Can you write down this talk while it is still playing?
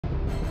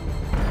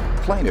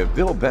Plaintiff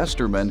Bill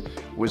Besterman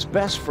was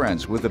best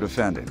friends with the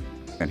defendant,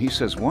 and he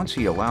says once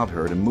he allowed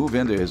her to move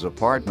into his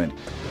apartment,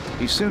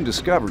 he soon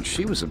discovered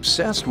she was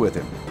obsessed with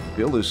him.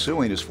 Bill is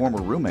suing his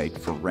former roommate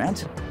for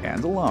rent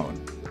and a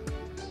loan.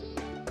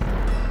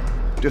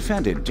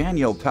 Defendant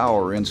Danielle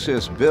Power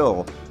insists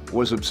Bill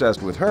was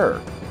obsessed with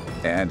her,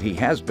 and he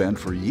has been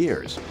for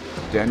years.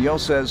 Danielle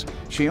says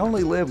she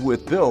only lived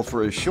with Bill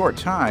for a short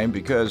time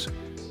because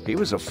he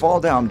was a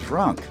fall-down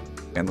drunk,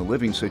 and the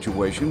living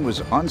situation was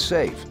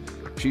unsafe.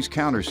 She's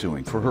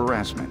countersuing for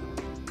harassment.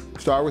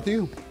 Start with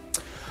you.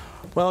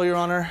 Well, Your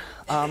Honor,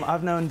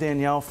 I've known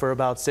Danielle for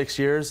about 6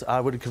 years. I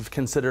would have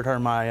considered her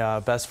my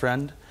best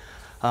friend.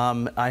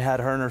 I had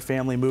her and her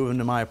family move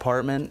into my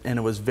apartment, and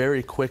it was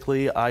very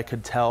quickly I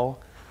could tell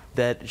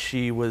that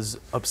she was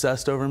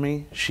obsessed over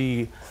me.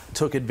 She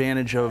took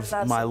advantage of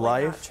my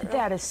life.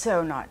 That is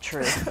so not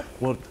true.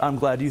 Well, I'm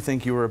glad you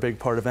think you were a big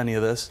part of any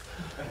of this.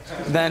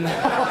 Then you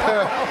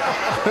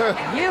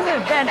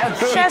have been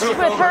obsessed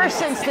with her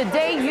since the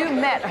day you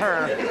met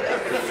her.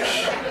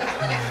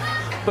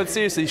 But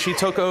seriously, she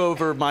took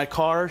over my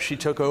car, she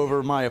took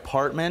over my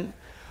apartment.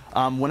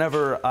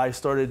 Whenever I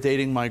started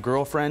dating my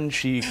girlfriend,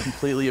 she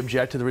completely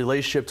objected to the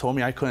relationship, told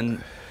me I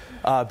couldn't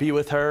be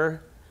with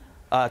her,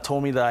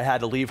 told me that I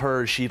had to leave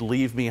her or she'd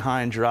leave me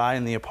high and dry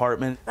in the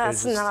apartment.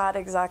 That's not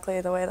exactly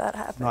the way that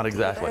happened. Not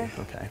exactly,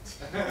 either. okay.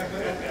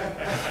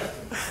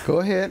 Go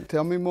ahead,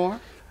 tell me more.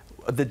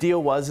 The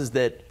deal was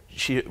that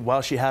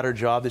while she had her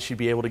job, that she'd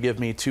be able to give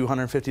me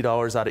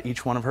 $250 out of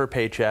each one of her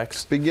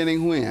paychecks.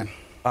 Beginning when?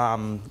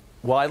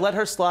 Well, I let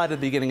her slide at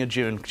the beginning of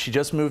June. She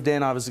just moved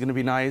in, I was gonna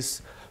be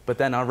nice, but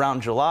then around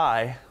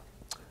July,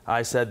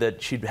 I said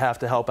that she'd have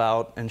to help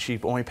out, and she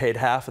only paid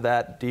half of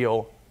that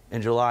deal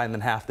in July and then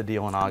half the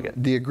deal in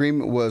August. The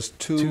agreement was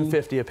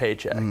 $250 a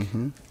paycheck.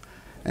 Mm-hmm.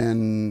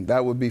 And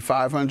that would be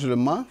 $500 a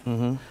month?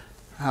 Mm-hmm.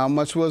 How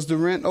much was the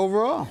rent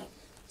overall?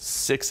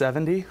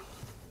 $670.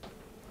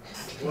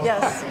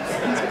 Yes.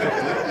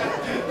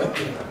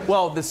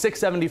 Well, the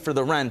 $670 for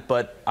the rent,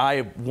 but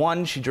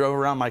she drove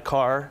around my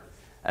car,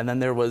 and then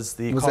there was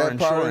the car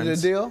insurance. Was that part of the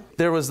deal?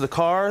 There was the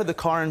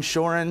car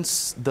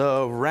insurance,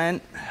 the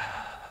rent,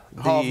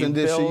 How often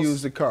did she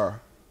use the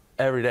car?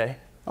 Every day.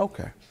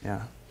 Okay.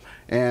 Yeah.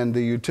 And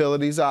the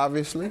utilities,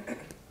 obviously?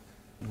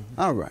 Mm-hmm.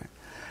 All right.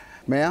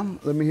 Ma'am,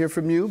 let me hear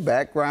from you,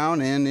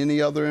 background and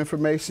any other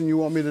information you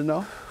want me to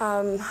know.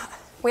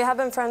 We have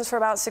been friends for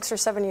about 6 or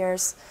 7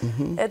 years.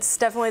 Mm-hmm. It's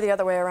definitely the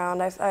other way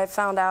around. I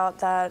found out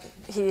that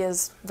he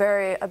is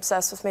very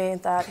obsessed with me,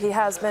 that he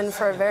has been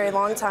for a very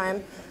long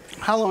time.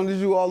 How long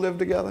did you all live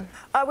together?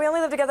 We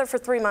only lived together for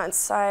 3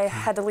 months. I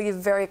had to leave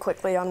very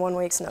quickly on 1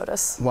 week's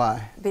notice.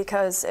 Why?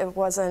 Because it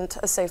wasn't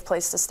a safe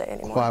place to stay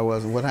anymore. Why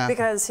wasn't? What happened?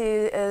 Because he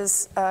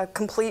is a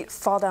complete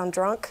fall-down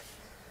drunk.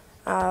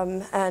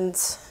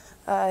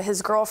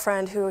 His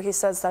girlfriend, who he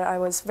says that I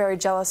was very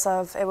jealous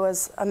of, it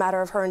was a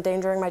matter of her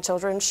endangering my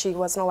children. She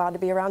wasn't allowed to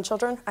be around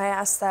children. I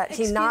asked that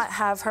he not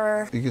have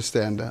her. You can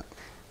stand up.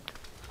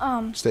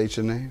 State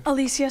your name.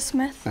 Alicia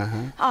Smith.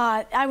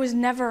 I was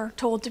never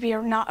told to be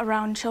not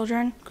around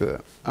children.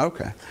 Good.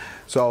 Okay.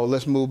 So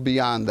let's move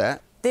beyond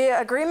that. The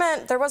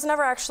agreement, there was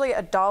never actually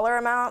a dollar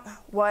amount.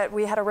 What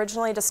we had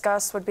originally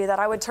discussed would be that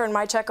I would turn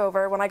my check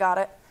over when I got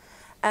it,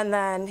 and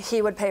then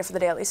he would pay for the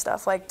daily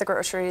stuff, like the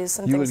groceries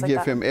and things like that. You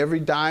would give him every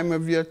dime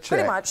of your check?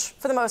 Pretty much,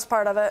 for the most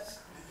part of it.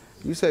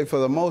 You say for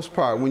the most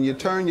part. When you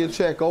turn your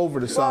check over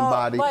to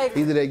somebody,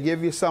 either they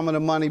give you some of the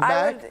money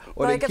back,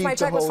 or they keep the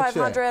whole check. Like if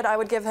my check was $500, I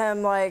would give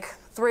him like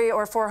 $300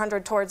 or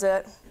 $400 towards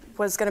it,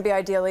 was going to be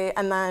ideally,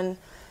 and then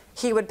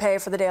he would pay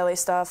for the daily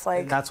stuff,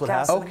 like that's what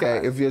gas happened.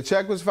 Okay, if your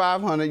check was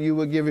 $500, you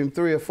would give him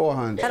 $300 or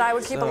 $400. And I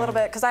would keep a little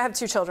bit, because I have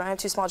 2 children. I have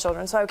 2 small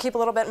children, so I would keep a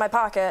little bit in my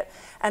pocket,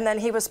 and then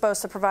he was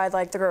supposed to provide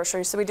like the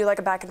groceries. So we do like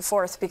a back and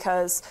forth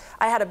because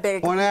I had a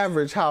big. On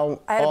average, how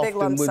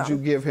often would you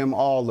give him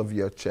all of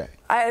your check?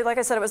 Like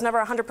I said, it was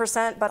never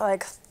 100%, but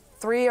like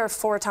 3 or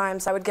 4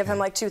 times I would give him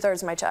like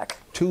 2/3 of my check.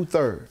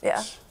 2/3?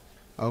 Yeah.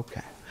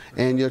 Okay.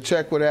 And your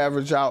check would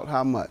average out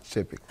how much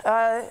typically?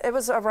 It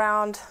was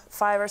around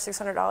 $500 or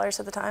 $600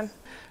 at the time.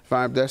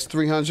 That's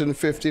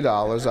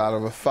 $350 out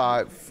of a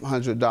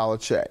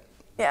 $500 check.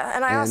 Yeah,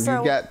 and also.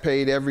 And you got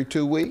paid every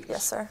 2 weeks?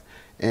 Yes, sir.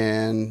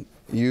 And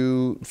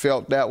you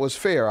felt that was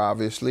fair,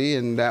 obviously,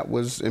 and that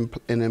was an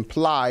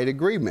implied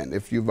agreement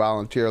if you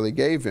voluntarily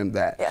gave him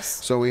that. Yes.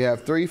 So we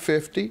have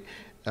 $350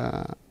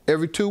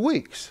 every 2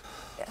 weeks.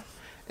 Yeah.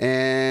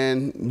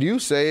 And you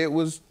say it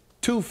was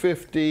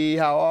 $250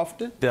 how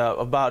often? Yeah,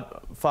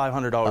 about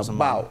 $500 a month.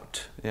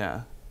 About.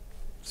 Yeah.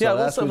 So yeah,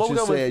 that's what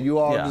you said. You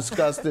all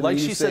discussed it. Like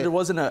she said, there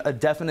wasn't a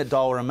definite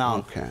dollar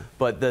amount. Okay.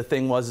 But the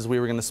thing was, we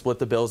were going to split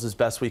the bills as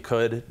best we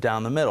could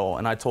down the middle.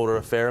 And I told her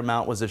a fair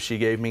amount was if she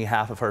gave me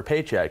half of her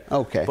paycheck.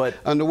 Okay. But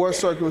under what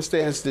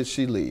circumstance did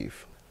she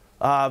leave?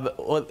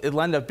 Well, it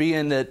ended up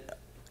being that,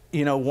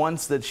 you know,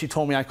 once that she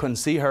told me I couldn't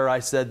see her, I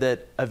said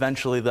that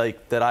eventually,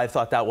 like, that I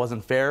thought that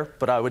wasn't fair,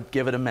 but I would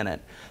give it a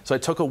minute. So I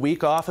took a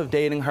week off of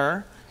dating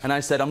her, And I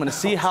said, I'm going to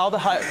see how the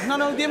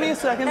no, give me a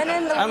second.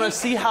 I'm going to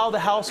see how the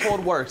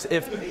household works.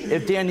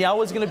 If Danielle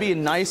was going to be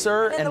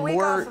nicer and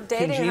more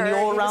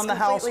congenial around the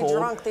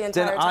household,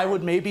 then I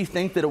would maybe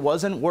think that it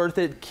wasn't worth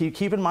it.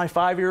 Keeping my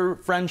 5-year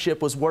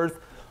friendship was worth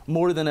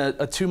more than a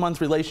 2-month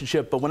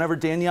relationship. But whenever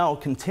Danielle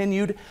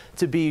continued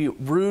to be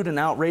rude and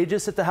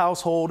outrageous at the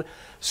household,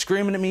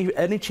 screaming at me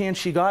any chance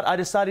she got, I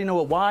decided, you know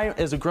what, why,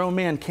 as a grown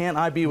man, can't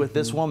I be with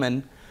this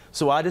woman?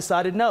 So I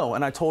decided no,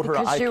 and I told her,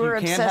 you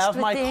can't have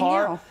my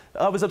car.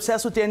 I was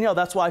obsessed with Danielle,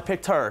 that's why I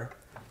picked her.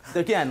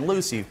 Again,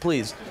 Lucy,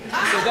 please.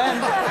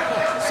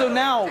 So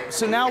now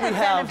we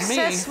have me.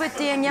 Obsessed with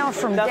Danielle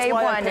from day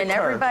one, and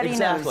everybody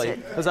knows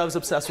it. Because I was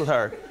obsessed with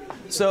her.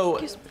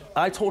 So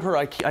I told her,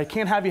 I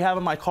can't have you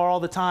having my car all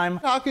the time.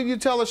 How could you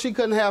tell her she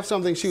couldn't have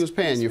something she was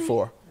paying you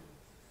for?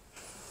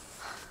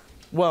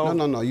 Well,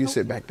 no, you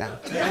sit back down.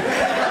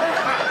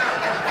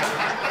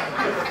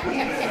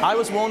 I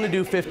was willing to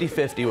do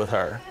 50-50 with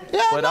her.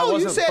 Yeah, but no,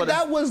 you said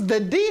that was the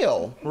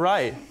deal.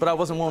 Right, but I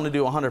wasn't willing to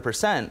do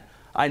 100%.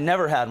 I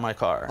never had my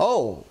car.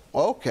 Oh,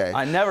 okay.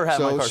 I never had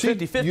my car.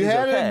 50-50 You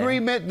had an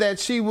agreement that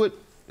she would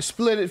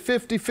split it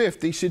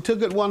 50-50. She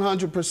took it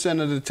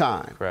 100% of the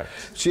time. Correct.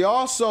 She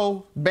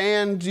also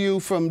banned you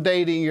from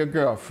dating your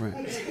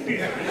girlfriend.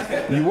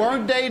 You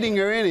weren't dating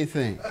or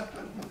anything.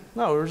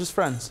 No, we were just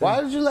friends.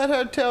 Why did you let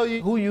her tell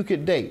you who you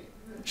could date?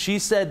 She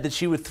said that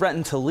she would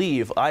threaten to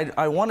leave.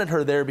 I wanted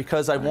her there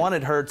because I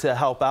wanted her to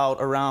help out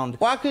around.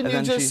 Why couldn't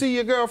you just see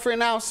your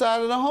girlfriend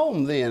outside of the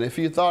home then if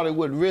you thought it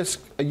would risk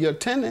your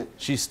tenant?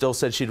 She still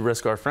said she'd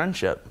risk our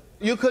friendship.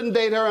 You couldn't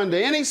date her under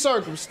any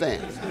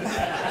circumstance.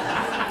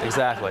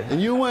 Exactly.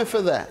 And you went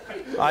for that.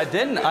 I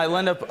didn't.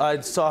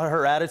 I saw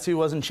her attitude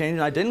wasn't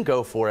changing. I didn't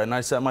go for it, and I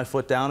set my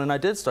foot down, and I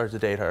did start to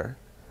date her.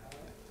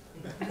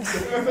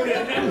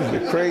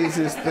 The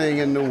craziest thing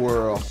in the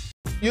world.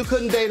 You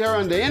couldn't date her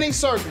under any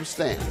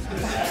circumstance.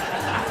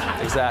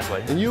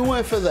 Exactly. And you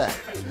went for that.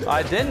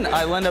 I didn't.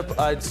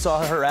 I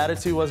saw her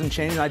attitude wasn't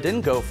changing. I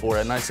didn't go for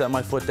it, and I set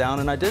my foot down,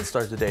 and I did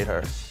start to date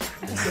her.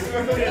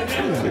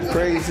 The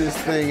craziest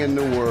thing in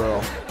the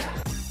world.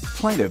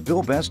 Plaintiff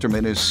Bill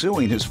Besterman is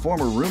suing his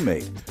former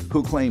roommate,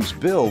 who claims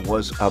Bill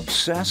was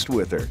obsessed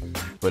with her.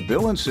 But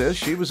Bill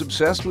insists she was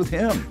obsessed with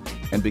him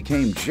and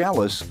became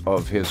jealous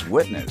of his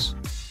witness.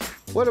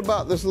 What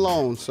about this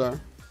loan, sir?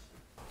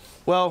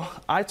 Well,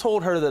 I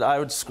told her that I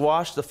would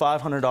squash the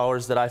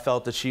 $500 that I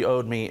felt that she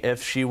owed me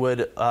if she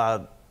would,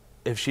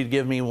 if she'd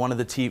give me one of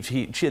the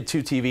TVs. She had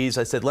 2 TVs.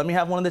 I said, let me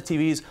have one of the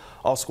TVs.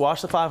 I'll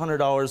squash the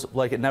 $500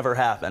 like it never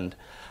happened.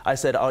 I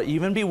said, I'll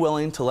even be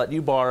willing to let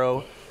you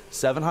borrow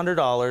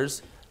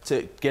 $700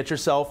 to get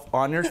yourself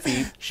on your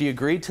feet. She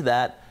agreed to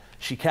that.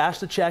 She cashed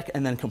the check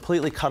and then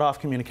completely cut off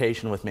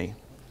communication with me.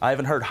 I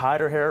haven't heard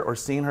hide or hair or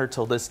seen her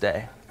till this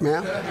day.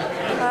 Ma'am?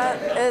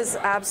 That is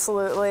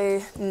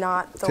absolutely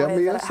not the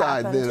way that it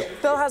happened.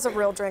 Bill has a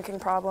real drinking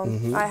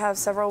problem. I have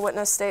several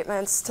witness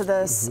statements to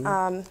this.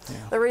 The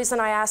reason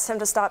I asked him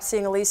to stop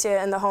seeing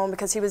Alicia in the home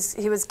because he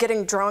was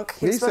getting drunk.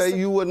 He said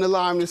you wouldn't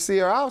allow him to see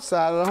her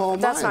outside of the home.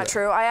 That's not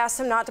true. I asked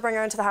him not to bring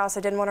her into the house. I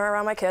didn't want her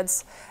around my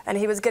kids. And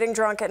he was getting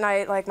drunk at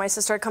night. Like, my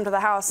sister had come to the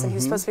house and he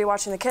was supposed to be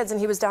watching the kids,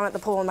 and he was down at the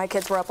pool and my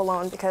kids were up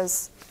alone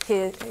because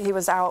he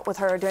was out with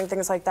her doing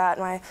things like that.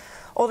 And my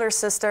older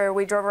sister,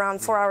 we drove around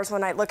 4 hours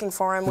one night looking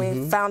for him.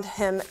 We found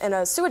him in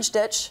a sewage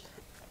ditch.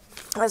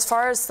 As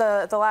far as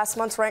the last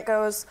month's rent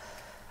goes,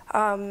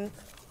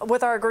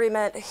 with our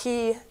agreement,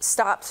 he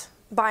stopped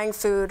buying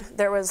food.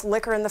 There was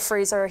liquor in the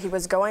freezer. He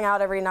was going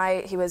out every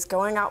night. He was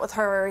going out with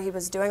her. He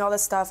was doing all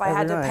this stuff. I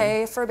had to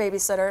pay for a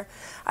babysitter.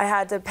 I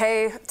had to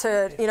pay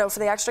to, for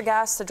the extra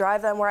gas to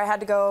drive them where I had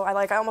to go.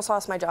 I almost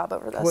lost my job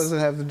over this. What does it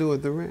have to do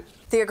with the rent?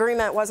 The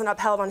agreement wasn't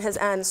upheld on his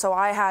end, so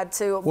I had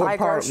to buy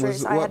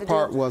groceries. What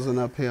part wasn't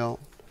upheld?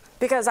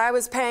 Because I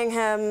was paying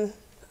him,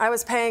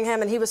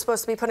 and he was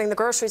supposed to be putting the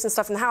groceries and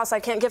stuff in the house.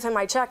 I can't give him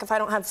my check if I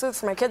don't have food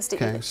for my kids to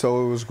eat. Okay,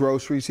 so it was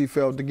groceries he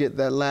failed to get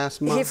that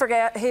last month?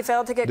 He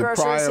failed to get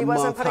groceries. He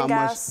wasn't putting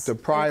gas. The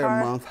prior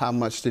month, how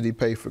much did he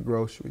pay for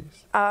groceries?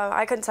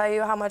 I couldn't tell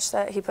you how much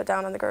that he put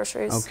down on the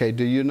groceries. Okay,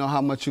 do you know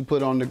how much you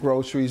put on the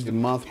groceries the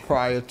month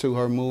prior to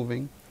her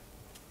moving?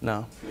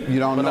 No. You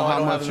don't know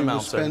how much you were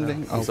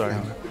spending? I'm sorry.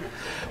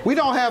 We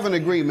don't have an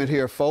agreement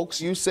here,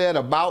 folks. You said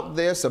about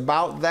this,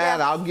 about that.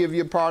 Yeah. I'll give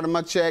you part of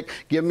my check.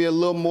 Give me a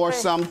little more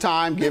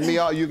sometime. Give me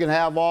all. You can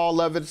have all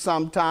of it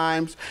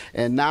sometimes.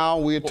 And now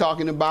we're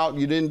talking about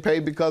you didn't pay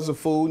because of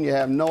food. And you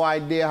have no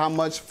idea how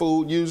much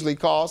food usually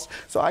costs.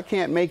 So I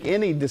can't make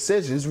any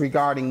decisions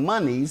regarding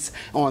monies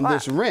on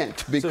this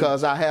rent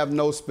because I have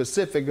no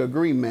specific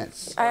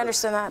agreements. I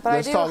understand that, but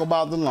let's talk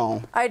about the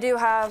loan. I do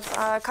have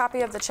a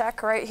copy of the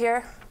check right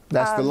here.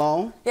 That's the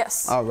loan?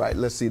 Yes. All right,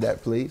 let's see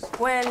that, please.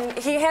 When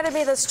he handed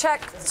me this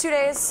check 2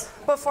 days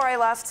before I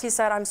left, he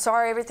said, I'm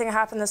sorry everything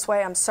happened this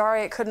way. I'm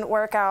sorry it couldn't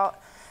work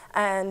out.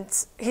 And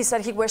he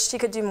said he wished he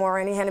could do more,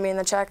 and he handed me in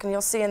the check, and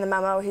you'll see in the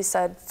memo he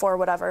said for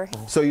whatever.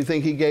 So you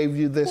think he gave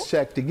you this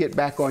check to get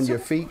back on your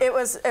feet? It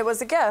was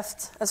a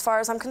gift, as far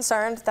as I'm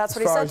concerned. That's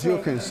what he said to me.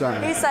 As far as you're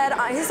concerned. He said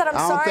I'm sorry for everything.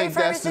 I don't think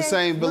that's the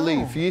same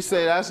belief. You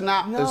say that's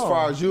not as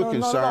far as you're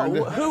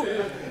concerned.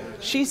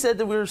 She said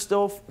that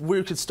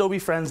we could still be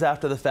friends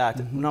after the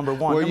fact. Number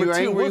one.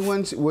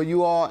 Were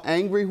you all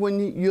angry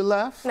when you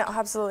left? No,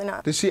 absolutely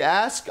not. Did she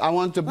ask, I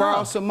want to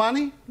borrow some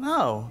money?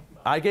 No.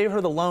 I gave her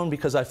the loan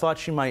because I thought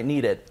she might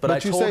need it, but I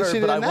told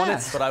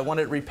her I want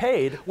it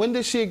repaid. When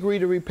did she agree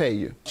to repay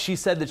you? She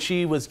said that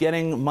she was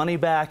getting money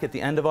back at the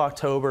end of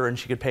October and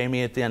she could pay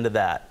me at the end of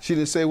that. She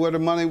didn't say where the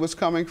money was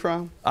coming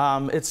from?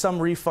 It's some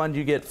refund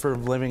you get for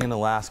living in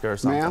Alaska or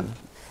something. Ma'am?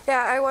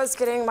 Yeah, I was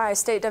getting my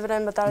state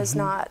dividend, but that is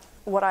not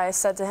what I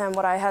said to him.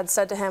 What I had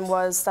said to him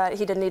was that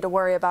he didn't need to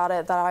worry about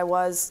it, that I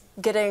was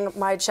getting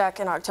my check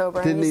in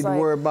October. Didn't need to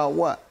worry about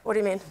what? What do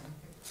you mean?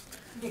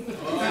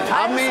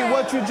 I mean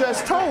what you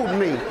just told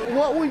me.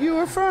 What were you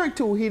referring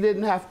to he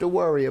didn't have to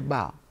worry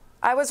about?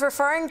 I was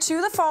referring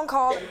to the phone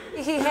call.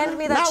 He handed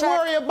me that check.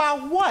 Not worry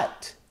about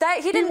what?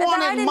 That he didn't,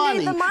 wanted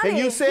need the money. And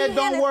you said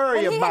don't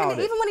worry about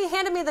it. Even when he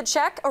handed me the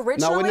check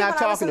originally, no, we're not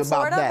talking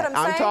about Florida, that.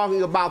 I'm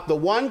talking about the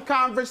one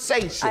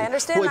conversation,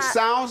 which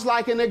sounds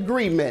like an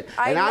agreement,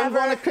 and I'm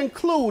going to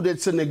conclude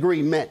it's an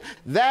agreement.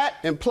 That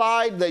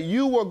implied that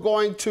you were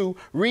going to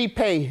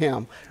repay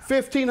him.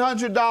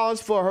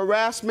 $1,500 for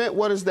harassment.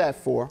 What is that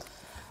for?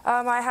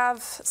 I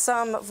have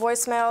some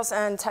voicemails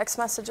and text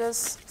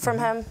messages from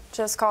him,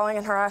 just calling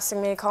and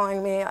harassing me,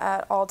 calling me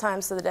at all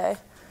times of the day.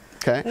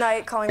 Okay.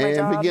 Night, calling my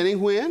job. And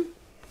beginning when?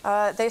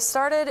 They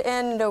started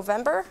in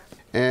November.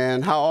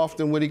 And how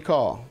often would he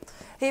call?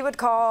 He would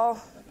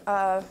call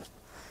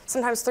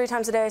sometimes 3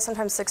 times a day,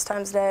 sometimes 6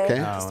 times a day,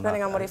 just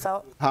depending on what he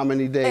felt. How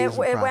many days?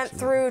 It went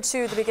through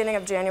to the beginning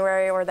of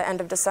January or the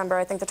end of December.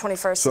 I think the 21st is the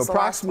last one. So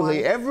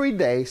approximately every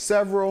day,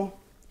 several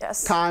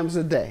times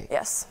a day?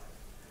 Yes.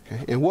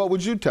 Okay. And what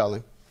would you tell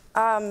him?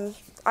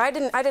 I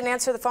didn't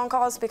answer the phone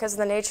calls because of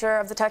the nature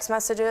of the text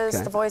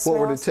messages, the voicemails. What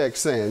were the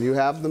texts saying? You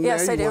have them there?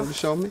 Yes, I do. You want to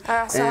show me?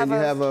 And you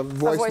have a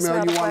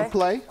voicemail you want to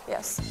play?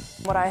 Yes.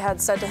 What I had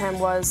said to him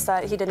was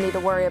that he didn't need to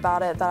worry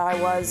about it, that I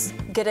was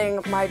getting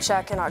my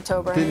check in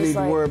October. Didn't need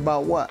to worry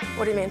about what?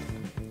 What do you mean?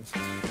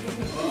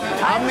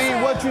 I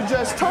mean what you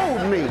just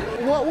told me.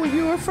 What were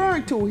you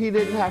referring to he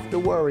didn't have to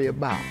worry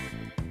about?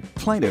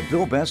 Plaintiff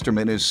Bill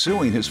Besterman is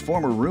suing his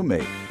former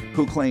roommate,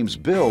 who claims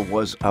Bill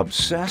was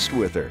obsessed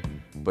with her.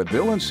 But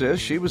Bill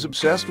insists she was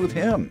obsessed with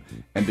him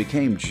and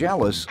became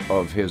jealous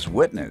of his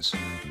witness.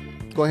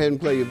 Go ahead and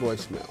play your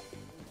voicemail.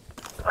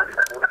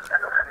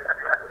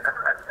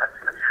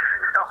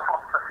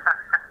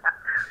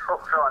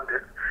 Hold on,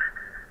 dude.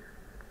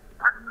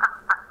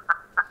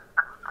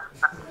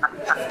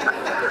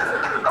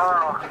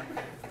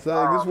 Sounds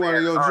like this is one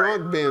of your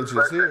drunk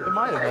binges here. It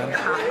might have been.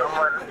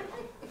 Someone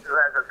who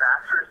has a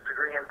bachelor's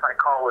degree in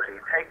psychology.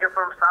 Take it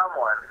from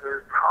someone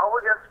who's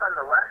probably going to spend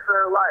the rest of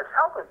their lives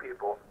helping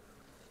people.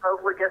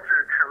 Hopefully get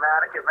through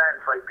traumatic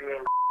events like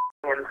being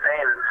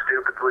insane and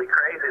stupidly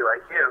crazy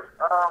like you.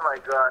 Oh my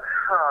god.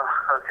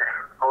 Oh, okay.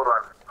 Hold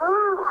on.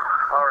 Woo.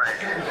 Alright.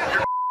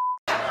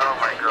 Oh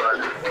my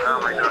god. Oh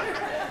my god.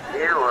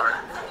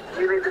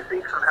 You need to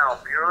seek some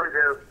help. You really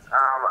do.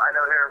 I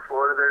know here in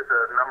Florida there's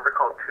a number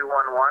called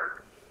 211.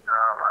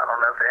 I don't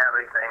know if they have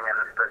anything in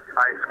the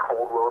ice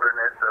cold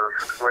wilderness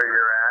of where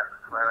you're at.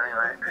 But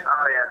anyway.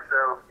 Oh yeah,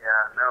 so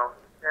yeah,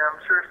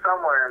 I'm sure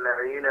somewhere in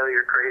there you know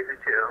you're crazy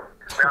too.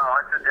 No,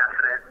 it's a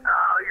definite.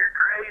 Oh, you're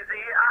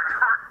crazy.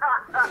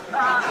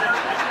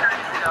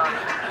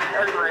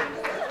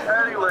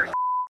 Anyway.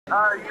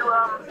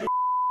 You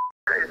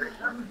crazy.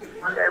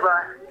 Okay,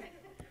 bye.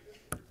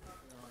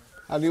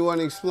 How do you want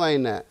to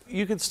explain that?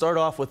 You could start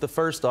off with the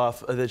first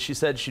off that she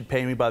said she'd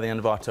pay me by the end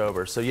of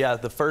October. So yeah,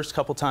 the first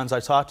couple times I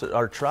talked to,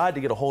 or tried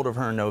to get a hold of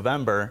her in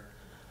November,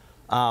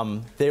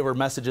 they were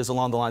messages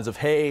along the lines of,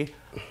 "Hey,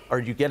 are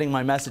you getting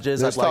my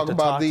messages? Let's I'd like talk to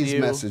about talk these to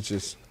you.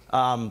 messages.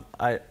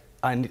 I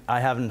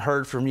haven't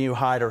heard from you,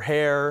 hide or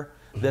hair,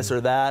 this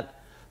or that."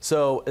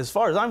 So as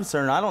far as I'm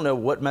concerned, I don't know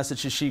what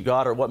messages she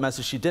got or what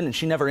message she didn't.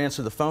 She never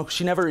answered the phone.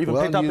 She never even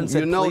picked up and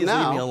said, "Please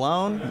leave me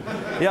alone."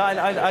 Yeah,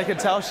 I could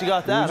tell she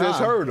got that. You just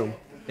heard them.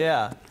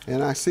 Yeah.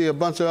 And I see a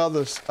bunch of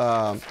other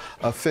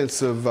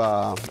offensive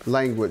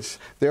language.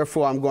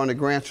 Therefore, I'm going to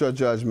grant your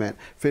judgment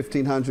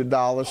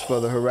 $1,500 for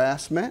the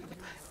harassment,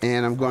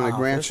 and I'm going to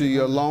grant you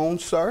your loan,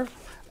 sir.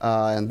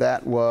 And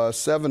that was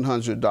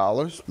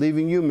 $700,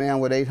 leaving you, man,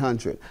 with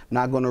 $800.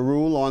 Not going to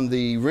rule on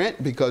the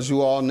rent because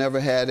you all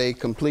never had a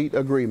complete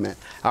agreement.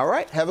 All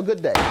right, have a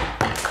good day. Wow,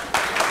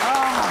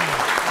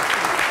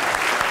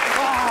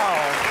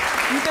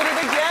 you did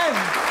it again.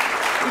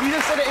 If you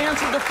just had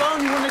answered the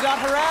phone, you wouldn't have got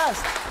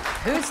harassed.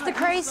 Who's the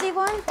crazy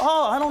one?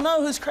 Oh, I don't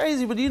know who's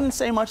crazy, but you didn't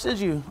say much, did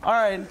you? All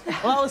right.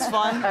 Well, that was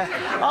fun.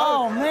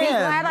 Oh, man. Be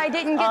glad I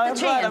didn't get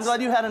the chance. I'm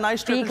glad you had a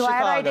nice trip to Chicago. Be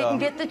glad I didn't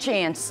get the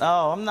chance.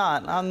 Oh, I'm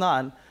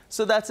not.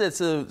 So that's it.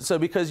 So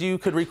because you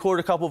could record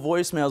a couple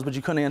voicemails, but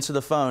you couldn't answer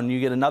the phone, you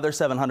get another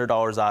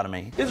 $700 out of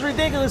me. It's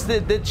ridiculous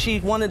that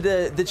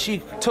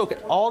she took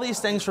all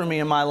these things from me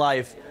in my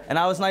life, and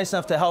I was nice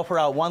enough to help her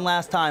out one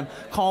last time,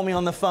 call me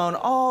on the phone.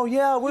 Oh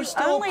yeah, we're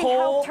still cool. You only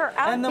helped her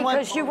out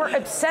because you were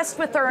obsessed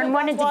with her and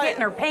wanted to get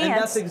in her pants. And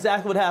that's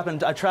exactly what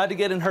happened. I tried to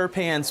get in her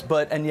pants,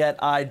 and yet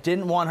I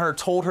didn't want her,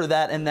 told her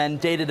that, and then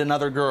dated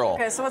another girl.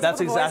 Okay, so what's that's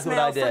the exactly what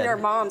I did. From your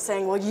mom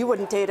saying, well, you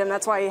wouldn't date him,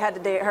 that's why you had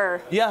to date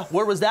her. Yeah,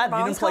 where was that?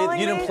 You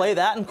didn't play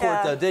that in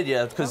court though, did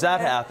you? Because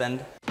that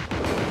happened.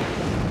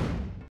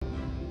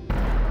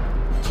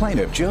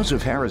 Plaintiff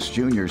Joseph Harris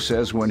Jr.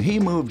 says when he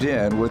moved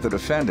in with the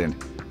defendant,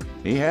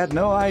 he had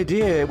no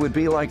idea it would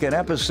be like an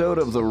episode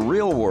of The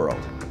Real World.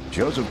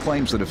 Joseph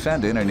claims the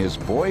defendant and his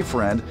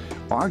boyfriend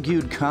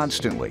argued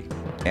constantly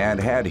and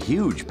had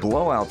huge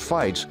blowout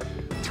fights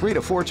 3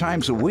 to 4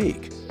 times a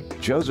week.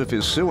 Joseph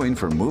is suing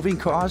for moving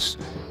costs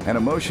and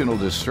emotional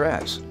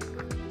distress.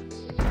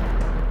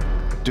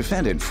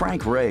 Defendant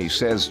Frank Ray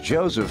says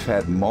Joseph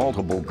had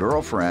multiple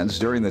girlfriends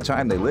during the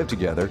time they lived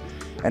together,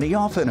 and he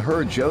often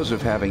heard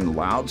Joseph having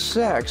loud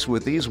sex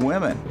with these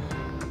women.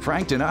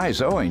 Frank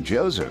denies owing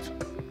Joseph.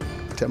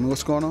 Tell me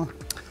what's going on.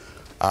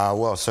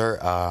 Well, sir,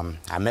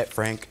 I met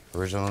Frank.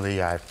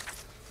 Originally, I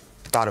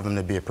thought of him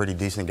to be a pretty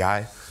decent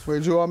guy.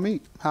 Where'd you all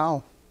meet?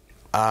 How?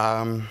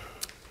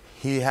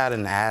 He had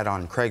an ad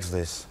on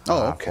Craigslist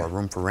for a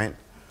room for rent.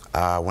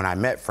 When I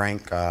met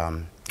Frank,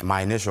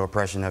 my initial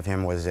impression of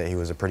him was that he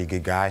was a pretty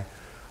good guy.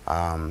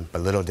 But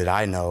little did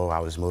I know I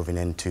was moving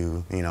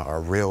into, a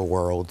real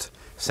world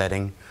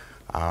setting.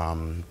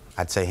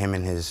 I'd say him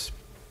and his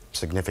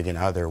significant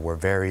other were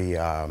very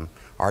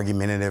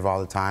argumentative all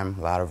the time,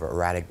 a lot of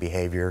erratic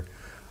behavior.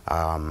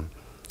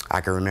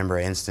 I can remember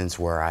an instance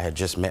where I had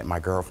just met my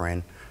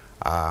girlfriend.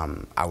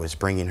 I was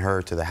bringing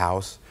her to the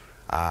house.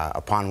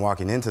 Upon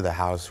walking into the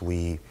house,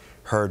 we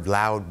heard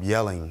loud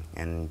yelling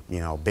and,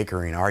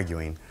 bickering,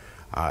 arguing.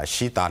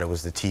 She thought it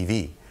was the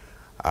TV.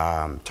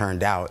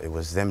 Turned out it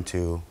was them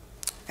two.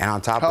 And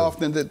on top How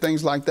often did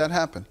things like that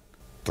happen?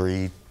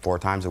 3-4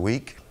 times a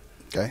week.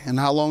 Okay, and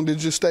how long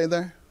did you stay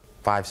there?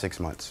 5-6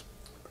 months.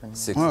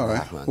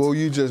 6.5 months. Well,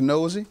 you just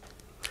nosy?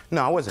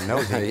 No, I wasn't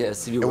nosy.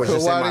 Yes, you were. were. So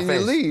why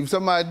didn't you leave?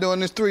 Somebody doing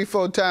this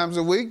 3-4 times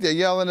a week, they're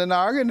yelling and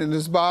arguing and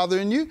it's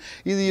bothering you.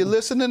 Either you're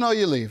listening or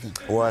you're leaving.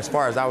 Well, as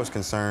far as I was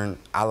concerned,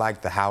 I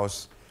liked the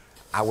house.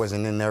 I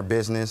wasn't in their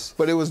business.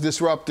 But it was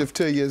disruptive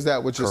to you, is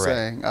that what you're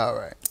saying? All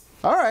right.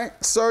 All right,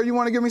 sir, you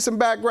want to give me some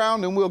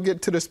background and we'll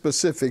get to the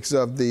specifics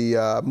of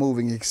the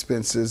moving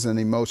expenses and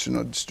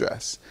emotional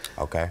distress.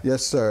 Okay.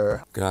 Yes,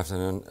 sir. Good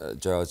afternoon,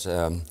 George.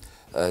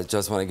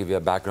 Just want to give you a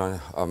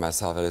background of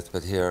myself a little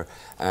bit here.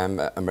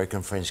 I'm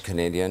American French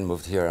Canadian,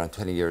 moved here around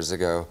 20 years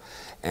ago,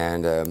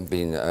 and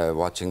been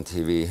watching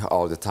TV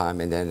all the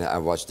time, and then I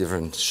watch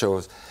different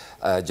shows.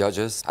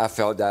 Judges, I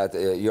felt that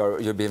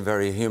you're being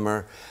very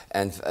humor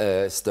and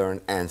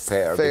stern and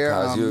fair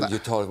because you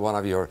told one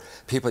of your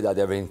people that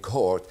they were in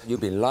court,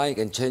 you've been lying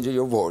and changing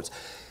your words.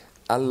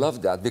 I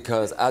love that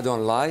because I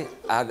don't lie.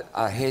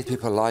 I hate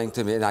people lying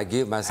to me, and I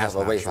give myself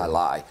away if I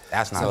lie.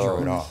 That's not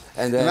true at all.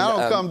 And I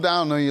don't come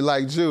down on you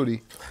like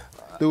Judy,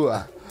 do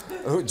I?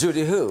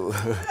 Judy who?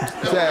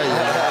 There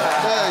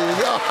you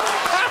go.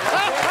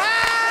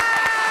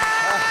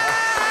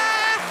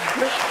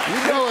 You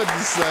know what to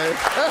say.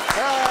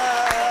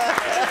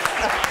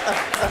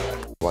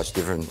 Watch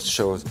different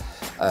shows,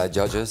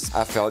 judges.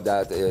 I felt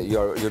that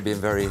you're being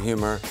very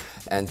humor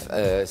and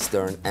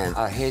stern, and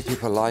I hate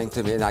people lying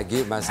to me, and I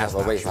give myself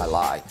away if I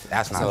lie.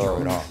 That's not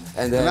true at all.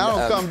 And I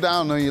don't come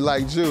down on you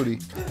like Judy.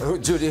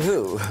 Judy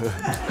who?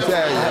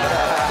 There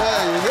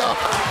you go.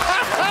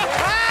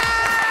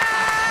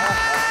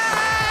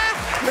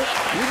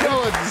 You know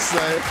what to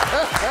say.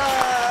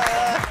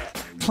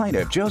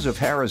 Plaintiff Joseph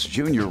Harris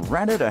Jr.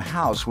 rented a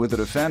house with the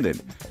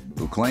defendant,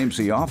 who claims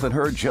he often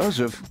heard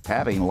Joseph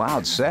having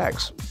loud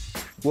sex.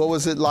 What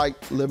was it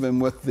like living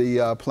with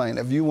the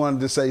plaintiff? You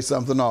wanted to say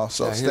something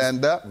also.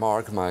 Stand up.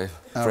 Mark, my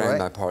friend,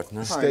 my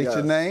partner. State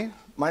your name.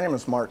 My name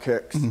is Mark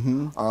Hicks.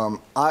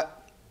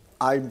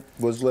 I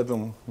was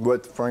living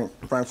with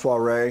Francois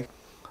Ray.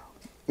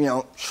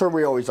 Sure,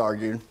 we always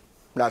argued.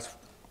 That's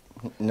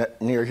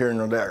near here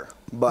nor there.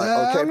 But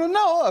okay. I don't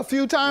know, a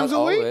few times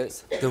a week.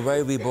 Always. The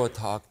way we both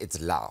talk,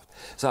 it's loud.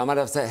 So I might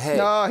have said, hey.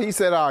 No, he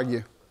said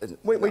argue.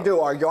 We do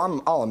argue.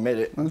 I'll admit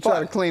it. I'm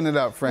trying to clean it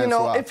up,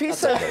 Francois. If he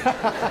said,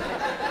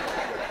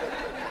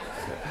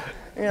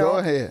 go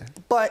ahead.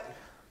 But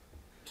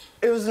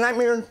it was a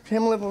nightmare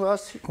him living with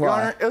us. Your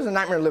Honor, it was a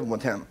nightmare living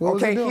with him. What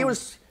was he doing? He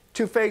was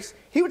two-faced.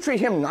 He would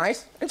treat him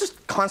nice and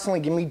just constantly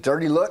give me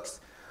dirty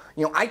looks.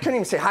 I couldn't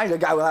even say hi to the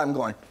guy without him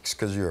going. It's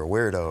because you're a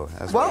weirdo.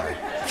 That's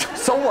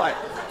so what?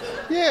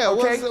 Yeah,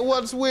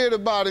 what's weird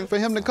about him for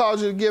him to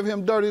cause you to give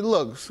him dirty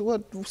looks?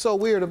 What's so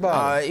weird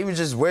about it? He was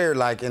just weird,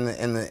 like in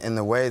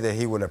the way that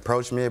he would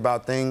approach me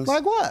about things.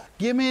 Like what?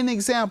 Give me an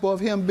example of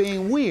him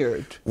being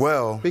weird.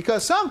 Well,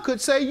 because some could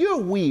say you're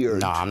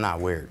weird. No, I'm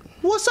not weird.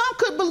 Well, some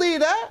could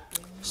believe that.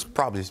 It's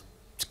probably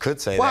could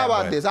say well, that.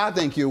 How about this? I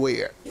think you're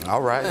weird.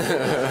 All right.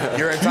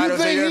 You're entitled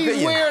to your opinion. You think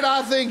he's weird,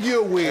 I think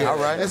you're weird. All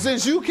right. And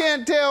since you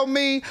can't tell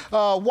me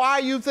why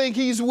you think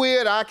he's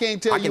weird, I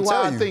can't tell you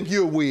why I think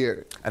you're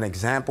weird. An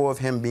example of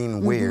him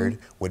being weird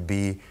would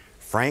be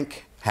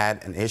Frank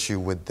had an issue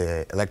with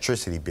the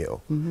electricity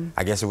bill.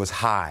 I guess it was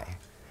high.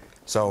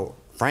 So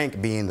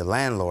Frank being the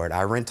landlord,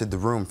 I rented the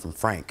room from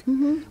Frank.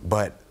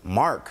 But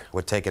Mark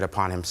would take it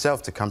upon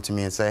himself to come to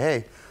me and say,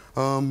 hey,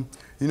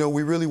 you know,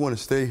 we really want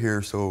to stay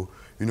here, so,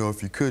 you know,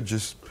 if you could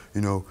just, you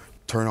know,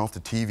 turn off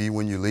the TV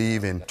when you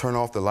leave and turn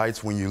off the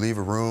lights when you leave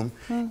a room.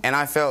 And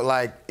I felt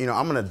like, you know,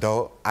 I'm an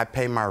adult. I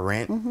pay my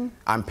rent.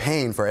 I'm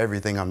paying for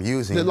everything I'm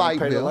using. The light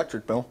bill. The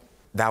electric bill.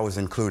 That was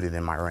included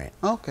in my rent.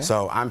 Okay.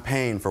 So I'm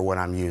paying for what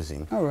I'm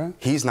using. All right.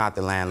 He's not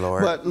the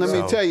landlord. But let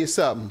me tell you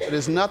something.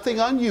 There's nothing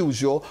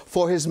unusual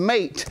for his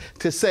mate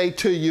to say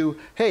to you,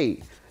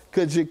 hey,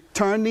 could you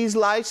turn these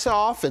lights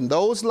off and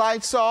those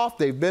lights off?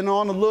 They've been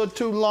on a little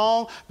too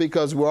long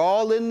because we're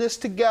all in this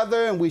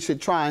together and we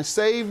should try and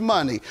save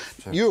money.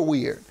 Sure. You're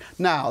weird.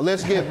 Now,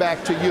 let's get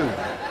back to you.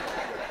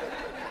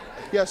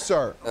 Yes,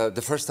 sir.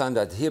 The first time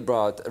that he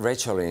brought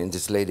Rachel in,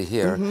 this lady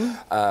here,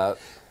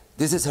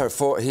 this is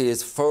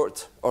his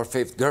fourth or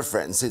fifth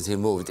girlfriend since he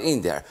moved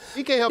in there.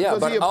 He can't help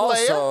because he's a player. But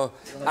also,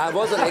 I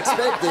wasn't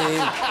expecting...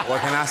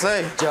 What can I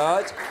say?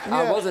 Judge,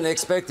 I wasn't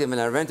expecting when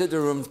I rented the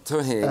room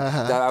to him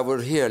that I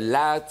would hear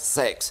loud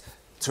sex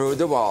through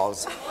the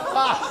walls.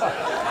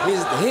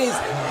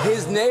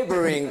 His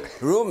neighboring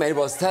roommate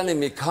was telling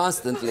me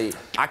constantly.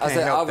 I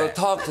said, I will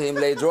talk to him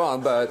later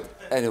on, but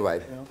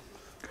anyway.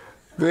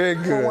 Very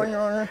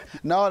good.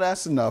 No,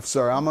 that's enough,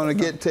 sir. I'm going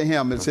to get to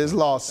him. It's his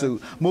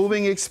lawsuit.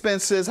 Moving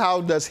expenses,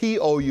 how does he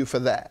owe you for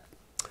that?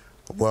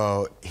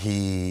 Well,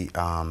 he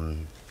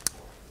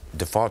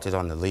defaulted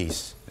on the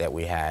lease that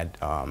we had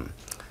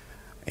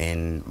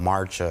in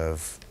March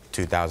of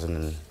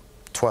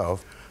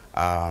 2012.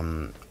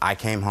 I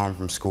came home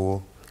from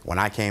school. When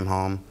I came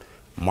home,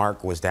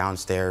 Mark was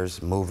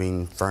downstairs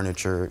moving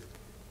furniture.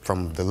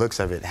 From the looks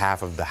of it,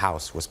 half of the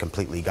house was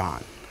completely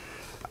gone.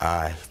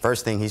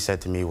 First thing he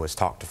said to me was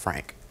talk to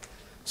Frank.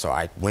 So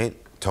I went,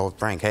 told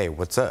Frank, hey,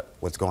 what's up?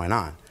 What's going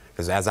on?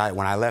 Because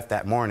when I left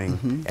that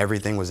morning,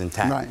 everything was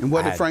intact. Right, and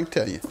what did Frank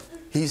tell you?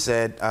 He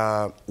said,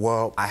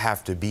 well, I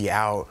have to be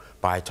out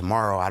by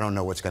tomorrow. I don't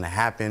know what's going to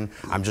happen.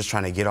 I'm just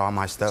trying to get all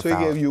my stuff out. So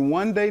he gave you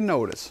 1 day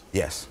notice?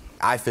 Yes.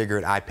 I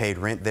figured I paid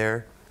rent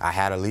there. I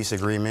had a lease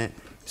agreement.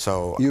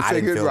 So you I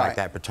didn't feel right. like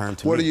that pertained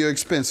to me. What are your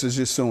expenses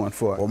you're suing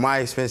for? Well, my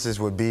expenses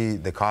would be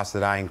the cost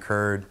that I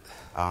incurred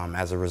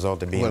as a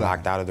result of being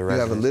locked out of the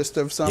residence. You have a list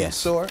of some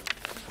sort?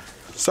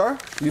 Sir,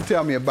 you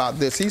tell me about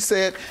this. He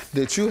said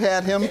that you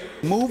had him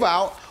move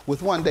out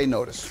with 1 day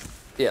notice.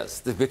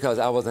 Yes, because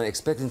I wasn't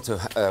expecting to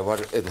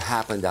what it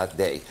happened that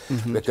day.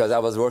 Because I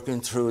was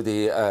working through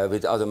the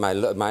with other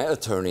my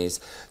attorneys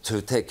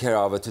to take care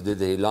of it, to do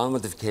the loan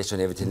modification,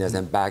 everything else,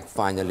 and back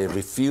finally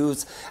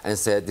refused and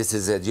said, "This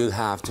is it. You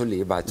have to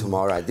leave by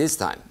tomorrow at this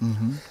time."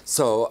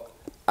 So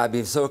I've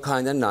been so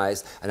kind and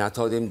nice, and I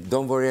told him,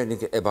 "Don't worry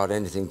about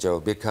anything, Joe,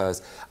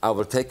 because I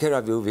will take care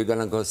of you. We're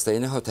gonna go stay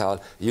in a hotel.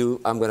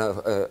 I'm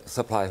gonna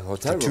supply a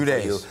hotel room 2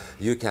 days. for you.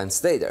 You can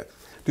stay there."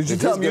 Did you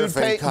tell him you'd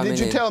pay? Did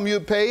you tell him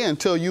you'd pay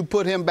until you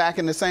put him back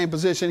in the same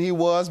position he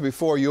was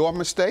before your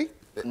mistake?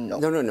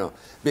 No.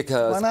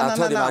 Because I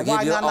told him I'll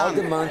give you all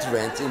the month's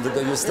rent, even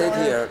though you stayed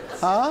here.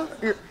 Huh?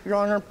 Your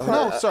Honor.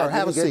 No, sir.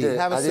 Have a seat.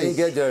 Have a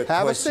seat.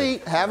 Have a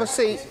seat. Have a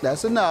seat.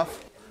 That's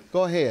enough.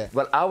 Go ahead.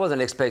 But I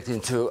wasn't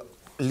expecting to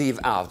leave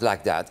out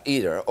like that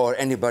either, or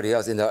anybody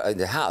else in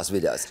the house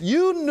with us.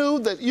 You knew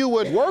that you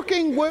were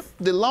working with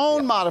the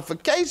loan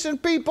modification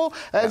people.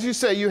 As you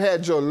say, you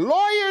had your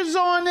lawyers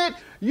on it.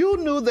 You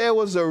knew there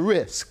was a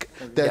risk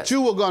that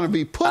you were going to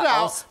be put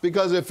out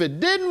because if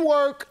it didn't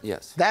work,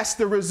 that's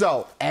the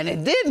result. And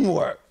it didn't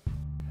work.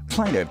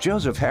 Plaintiff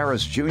Joseph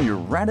Harris Jr.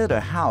 rented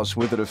a house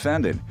with the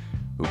defendant,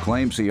 who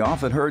claims he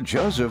often heard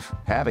Joseph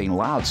having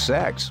loud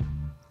sex.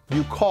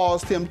 You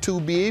caused him to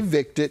be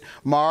evicted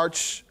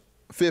March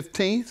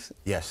 15th?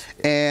 Yes.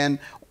 And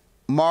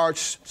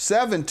March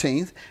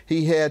 17th,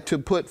 he had to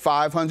put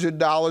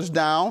 $500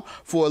 down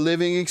for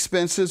living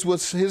expenses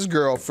with his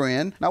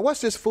girlfriend. Now,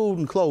 what's this food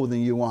and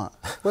clothing you want?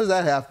 What does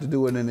that have to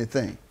do with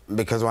anything?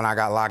 Because when I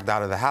got locked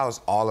out of the house,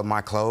 all of my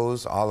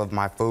clothes, all of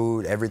my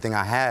food, everything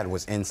I had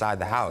was inside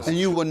the house. And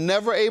you were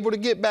never able to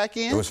get back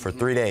in? It was for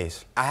 3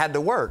 days. I had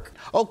to work.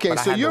 Okay,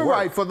 so you're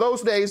right for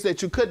those days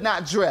that you could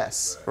not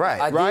dress. Right.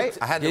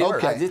 I had to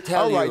work. I did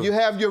tell you. All right, you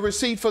have your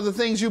receipt for the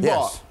things you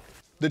bought.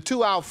 The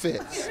 2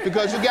 outfits,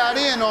 because you got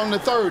in on the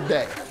 3rd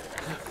day.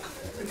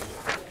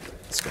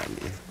 It's gonna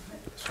be.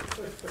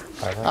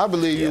 I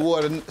believe you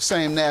wore the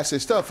same nasty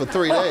stuff for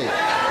 3 days.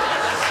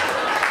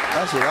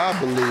 That's what I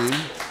believe.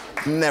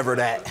 Never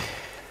that.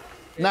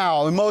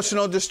 Now,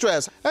 emotional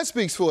distress. That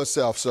speaks for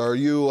itself, sir.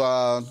 You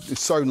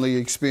certainly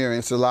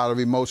experienced a lot of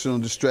emotional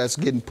distress,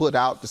 getting put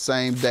out the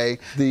same day.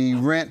 The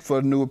rent for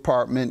a new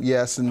apartment,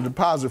 yes, and the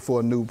deposit for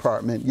a new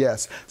apartment,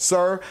 yes.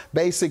 Sir,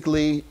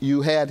 basically,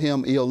 you had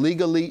him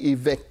illegally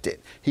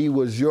evicted. He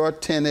was your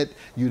tenant.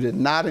 You did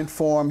not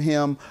inform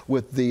him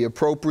with the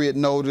appropriate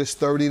notice,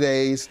 30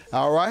 days.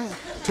 All right?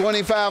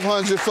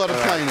 $2,500 for the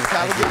plaintiff.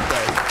 Have a good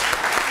day.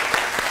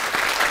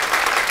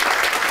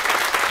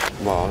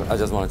 Well, I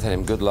just want to tell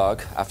him good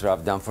luck after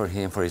I've done for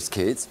him, for his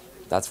kids.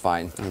 That's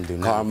fine.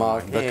 Karma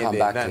will come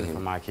back to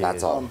him.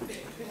 That's all.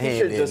 He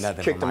should just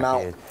kick them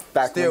out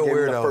back when they gave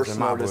him the first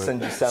notice in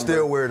December.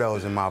 Still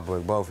weirdos in my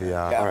book, both of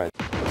y'all. All right.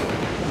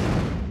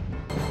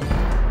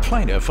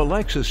 Plaintiff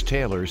Alexis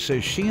Taylor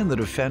says she and the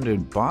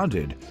defendant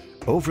bonded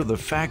over the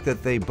fact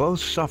that they both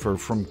suffer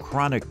from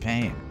chronic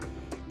pain,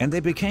 and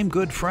they became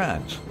good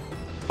friends.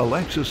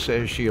 Alexis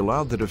says she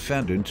allowed the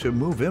defendant to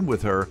move in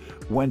with her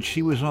when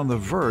she was on the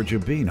verge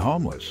of being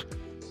homeless,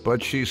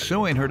 but she's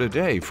suing her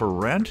today for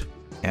rent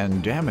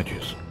and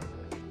damages.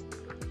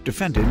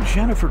 Defendant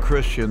Jennifer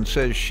Christian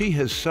says she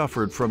has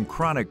suffered from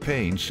chronic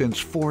pain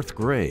since 4th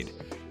grade,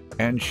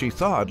 and she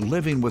thought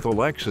living with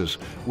Alexis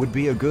would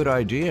be a good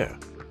idea.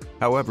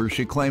 However,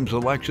 she claims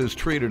Alexis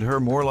treated her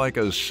more like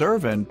a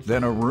servant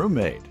than a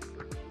roommate.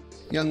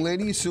 Young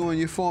lady suing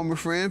your former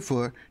friend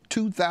for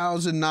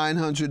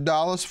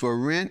 $2,900 for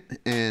rent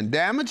and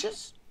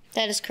damages?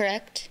 That is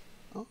correct.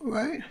 All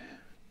right.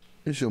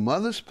 Is your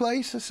mother's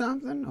place or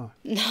something? Or?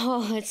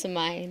 No, it's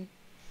mine.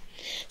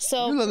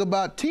 So you look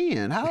about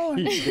 10. How old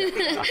are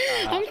you?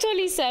 I'm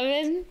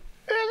 27.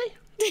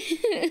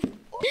 Really?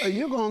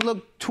 You're gonna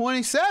look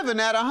 27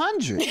 at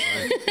 100.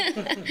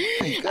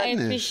 I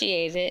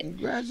appreciate it.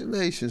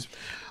 Congratulations.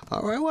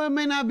 All right. Well, it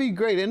may not be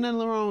great. Ain't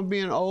nothing wrong with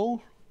being old.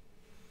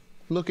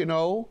 Looking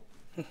old.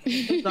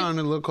 Starting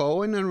to look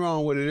old. Ain't nothing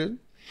wrong with it, is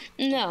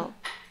it? No.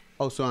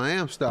 Oh, so I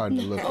am starting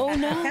to look old. Oh,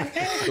 no.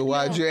 So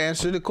why'd you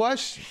answer the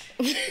question?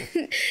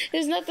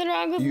 There's nothing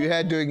wrong with it. You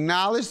had to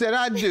acknowledge that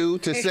I do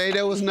to say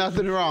there was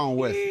nothing wrong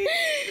with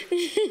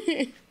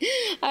it.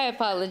 I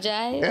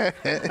apologize.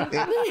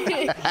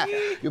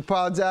 You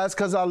apologize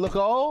because I look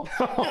old?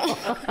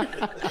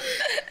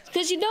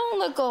 Because you don't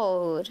look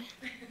old.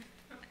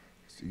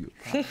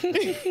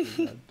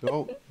 I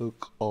don't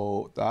look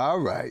old. All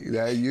right.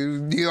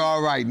 You're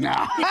all right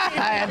now.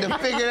 I had to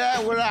figure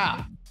that one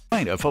out.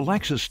 Plaintiff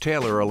Alexis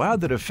Taylor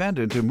allowed the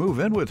defendant to move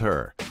in with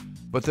her,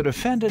 but the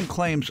defendant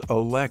claims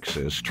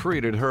Alexis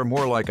treated her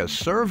more like a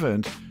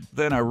servant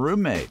than a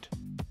roommate.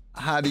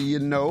 How do you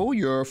know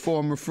your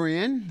former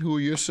friend who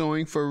you're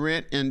suing for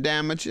rent and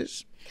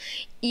damages?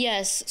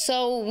 Yes,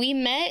 so we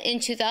met in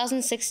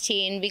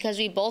 2016 because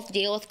we both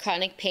deal with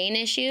chronic pain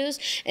issues,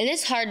 and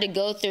it's hard to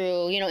go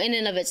through, you know, in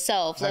and of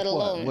itself, like let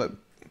alone... What,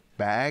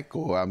 back,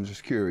 or I'm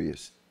just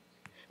curious?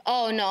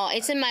 Oh, no,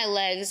 it's in my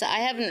legs. I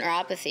have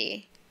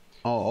neuropathy.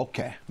 Oh,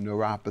 okay,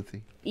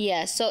 neuropathy.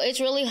 Yeah, so it's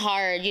really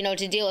hard, you know,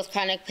 to deal with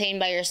chronic pain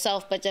by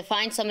yourself, but to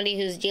find somebody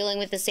who's dealing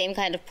with the same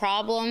kind of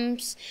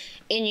problems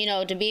and, you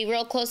know, to be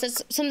real close,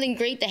 that's something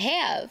great to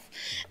have.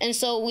 And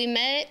so we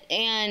met,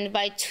 and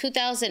by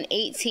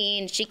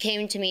 2018, she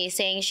came to me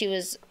saying she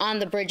was on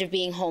the bridge of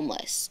being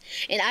homeless.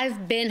 And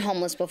I've been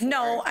homeless before.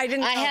 No, I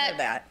didn't tell her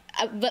that.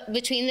 But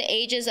between the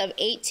ages of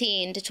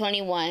 18 to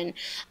 21,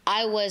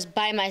 I was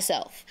by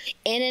myself,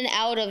 in and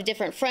out of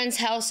different friends'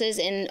 houses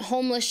and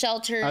homeless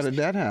shelters. How did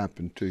that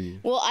happen to you?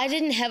 Well, I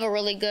didn't have a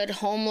really good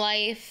home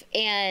life,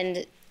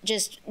 and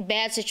just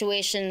bad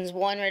situations,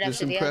 one right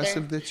after the other. It's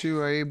impressive that you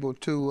were able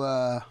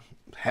to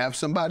have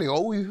somebody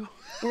owe you.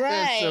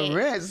 Right. Some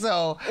rent,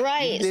 so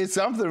right. You did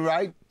something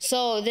right.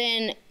 So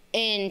then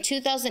in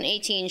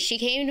 2018, she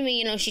came to me,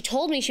 you know, she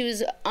told me she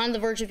was on the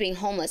verge of being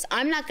homeless.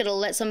 I'm not going to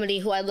let somebody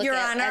who I look Your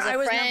at Honor, as a I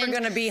was friend, never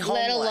going to be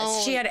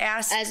homeless. She had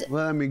asked...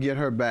 Well, let me get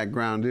her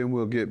background, then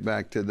we'll get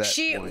back to that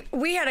point.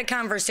 We had a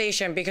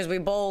conversation because we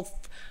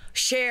both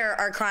share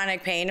our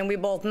chronic pain, and we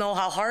both know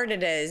how hard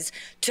it is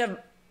to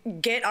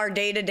get our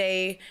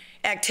day-to-day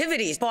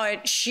activities,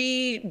 but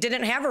she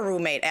didn't have a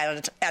roommate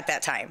at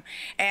that time.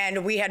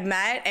 And we had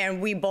met,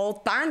 and we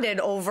both bonded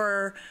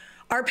over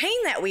our pain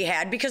that we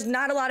had, because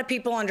not a lot of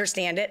people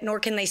understand it, nor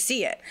can they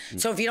see it.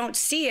 So if you don't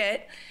see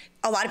it,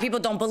 a lot of people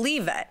don't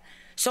believe it.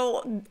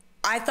 So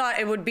we thought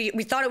it would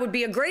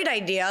be a great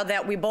idea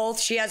that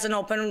she has an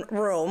open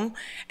room,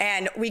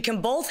 and we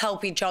can both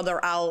help each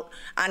other out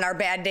on our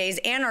bad days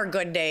and our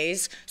good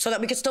days so that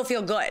we can still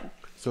feel good.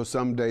 So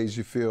some days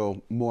you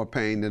feel more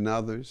pain than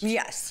others?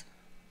 Yes.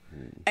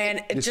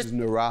 And this is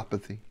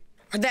neuropathy.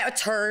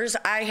 That's hers.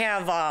 I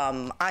have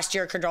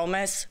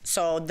osteochondromas,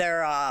 so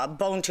they're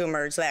bone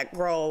tumors that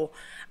grow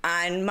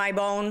on my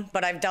bone,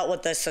 but I've dealt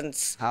with this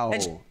since... How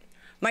old?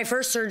 My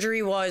first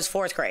surgery was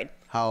 4th grade.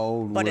 How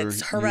old but were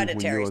it's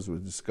hereditary. you when yours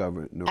was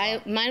discovered?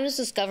 Mine was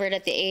discovered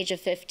at the age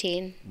of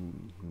 15.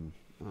 Mm-hmm.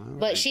 All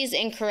But she's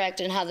incorrect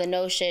in how the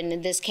notion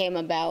of this came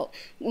about.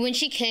 When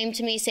she came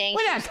to me saying...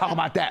 We're not talking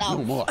about that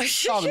no more.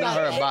 Talking to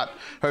her about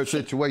her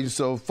situation.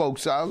 So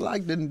folks,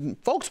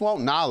 folks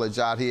want knowledge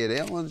out here. They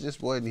don't want to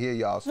just wait and hear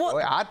y'all story.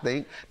 Well, I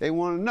think they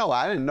want to know.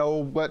 I didn't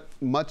know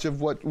much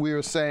of what we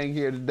were saying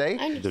here today.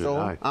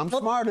 So I'm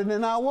smarter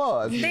than I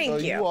was.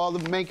 Thank you. You all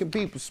are making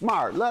people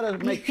smart. Let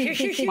us make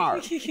people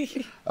smart.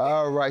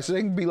 All right, so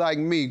they can be like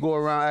me, go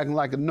around acting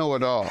like a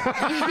know-it-all. Go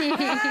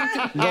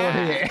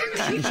ahead.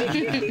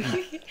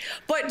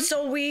 But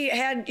so we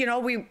had,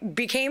 we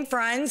became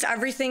friends.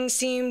 Everything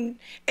seemed,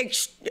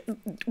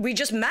 we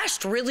just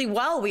meshed really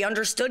well. We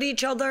understood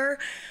each other.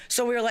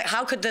 So we were like,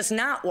 how could this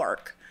not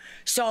work?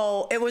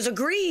 So it was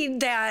agreed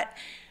that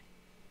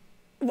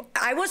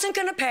I wasn't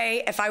gonna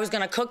pay if I was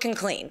gonna cook and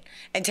clean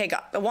and take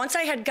up. But once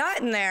I had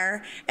gotten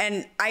there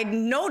and I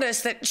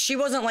noticed that she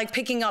wasn't like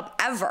picking up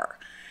ever.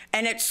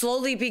 And it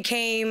slowly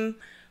became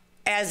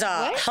as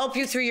a help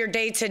you through your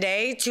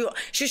day-to-day she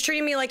was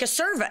treating me like a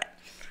servant.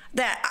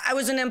 That I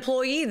was an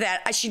employee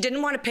that she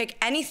didn't want to pick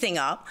anything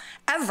up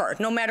ever,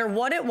 no matter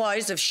what it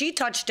was. If she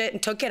touched it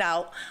and took it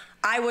out,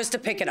 I was to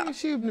pick it up.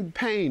 She's been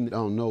paying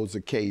on those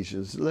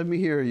occasions. Let me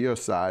hear your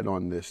side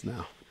on this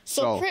now.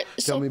 So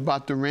tell me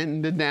about the rent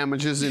and the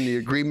damages and the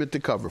agreement to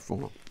cover for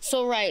them.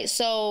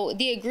 So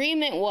the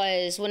agreement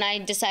was, when I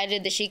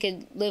decided that she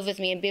could live with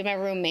me and be my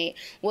roommate,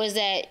 was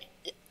that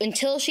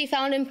until she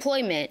found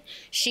employment,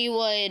 she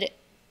would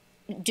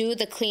do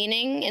the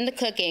cleaning and the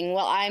cooking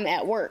while I'm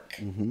at work.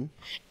 And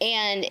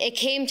it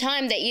came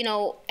time that,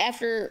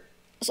 after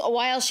a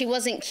while, she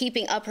wasn't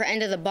keeping up her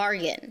end of the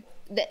bargain.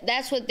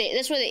 That's where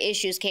the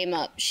issues came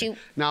up.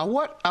 Now,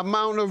 what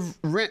amount of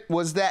rent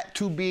was that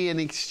to be in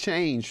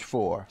exchange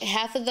for?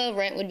 Half of the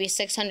rent would be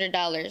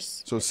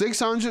 $600. So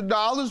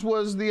 $600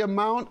 was the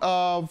amount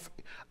of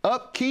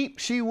upkeep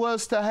she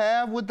was to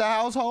have with the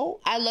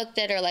household? I looked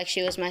at her like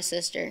she was my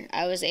sister.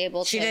 I was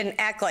able to... She didn't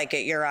act like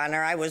it, Your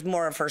Honor. I was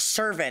more of her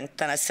servant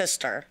than a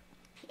sister.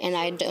 And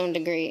I don't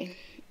agree.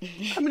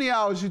 How many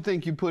hours you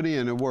think you put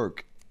in at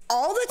work?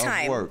 All the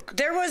time.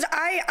 There was,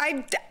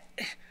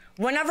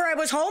 whenever I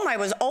was home, I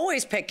was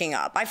always picking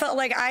up. I felt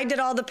like I did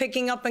all the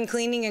picking up and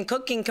cleaning and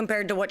cooking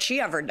compared to what she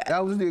ever did.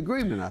 That was the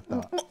agreement, I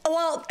thought.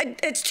 Well,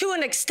 it's to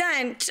an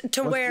extent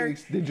to where...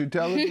 Did you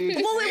tell her?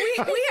 Well,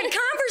 we had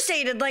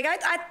conversated. Like,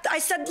 I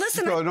said,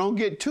 listen... So don't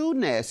get too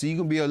nasty. You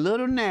can be a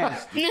little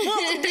nasty.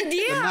 Well,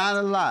 yeah. But not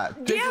a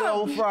lot. Pick it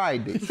on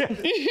Fridays.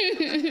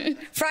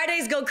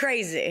 Fridays go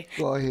crazy.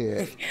 Go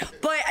ahead.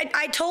 But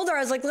I told her,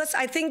 I was like, listen,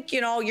 I think,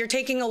 you're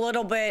taking a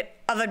little bit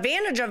of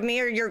advantage of me,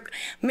 or you're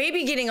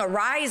maybe getting a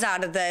rise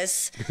out of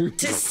this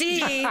to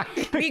see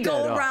me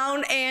go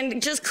around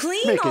and just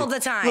clean all the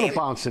time. Little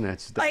bouncing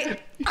that stuff.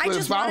 I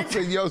just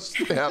bouncing your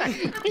step.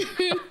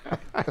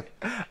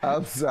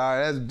 I'm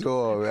sorry, that's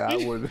adorable.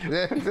 I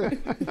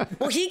wouldn't.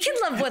 Well, he can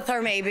live with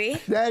her, maybe.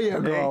 There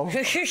you go.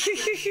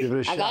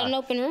 I got an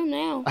open room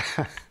now.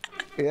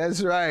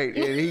 That's right,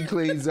 and he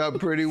cleans up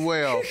pretty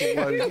well, from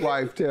what his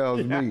wife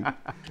tells me.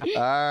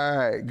 All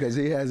right, because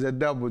he has a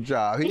double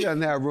job. He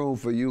doesn't have room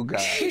for you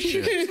guys.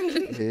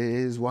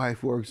 His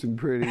wife works him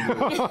pretty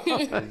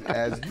good,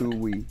 as do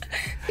we.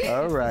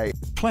 All right.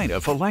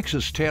 Plaintiff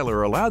Alexis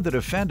Taylor allowed the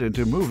defendant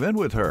to move in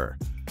with her,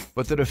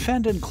 but the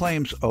defendant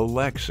claims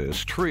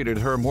Alexis treated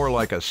her more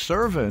like a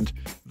servant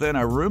than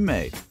a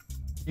roommate.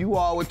 You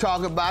all would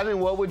talk about it, and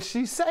what would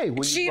she say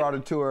when you brought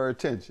it to her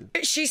attention?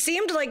 She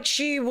seemed like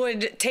she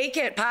would take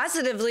it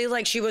positively,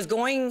 like she was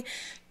going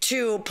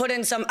to put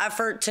in some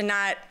effort to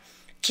not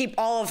keep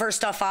all of her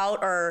stuff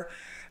out, or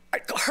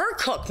her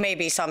cook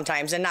maybe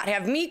sometimes and not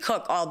have me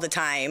cook all the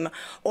time.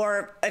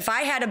 Or if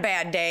I had a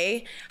bad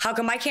day, how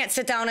come I can't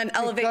sit down and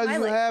elevate my life?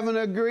 Because you have an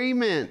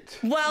agreement.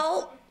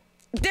 Well,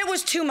 that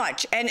was too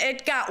much, and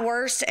it got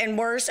worse and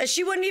worse, and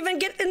she wouldn't even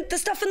get the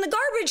stuff in the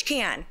garbage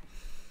can.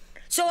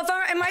 So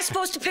am I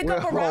supposed to pick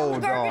up around the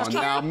garbage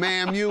can? Now,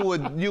 ma'am, you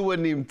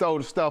wouldn't even throw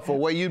the stuff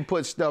away. You'd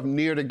put stuff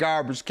near the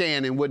garbage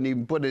can and wouldn't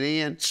even put it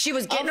in. She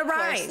was getting a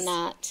rise. Of course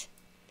not.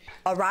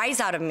 A rise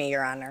out of me,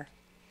 Your Honor.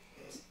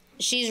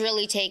 She's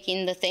really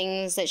taking the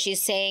things that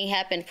she's saying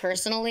happened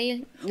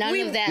personally. None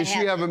of that happened. Did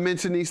she ever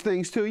mention these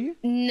things to you?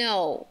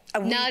 No,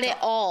 not at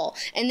all.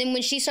 And then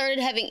when she started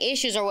having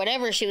issues or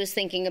whatever she was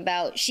thinking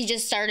about, she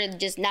just started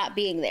just not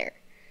being there.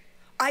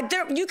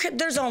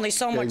 There's only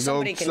so much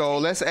somebody can So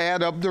take. let's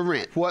add up the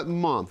rent. What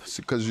month?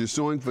 Because you're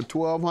suing for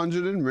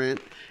 $1,200 in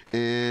rent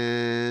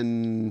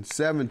and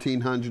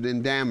 $1,700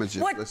 in damages.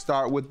 Let's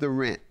start with the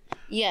rent.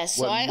 Yes.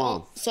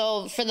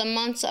 So for the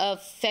months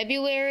of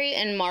February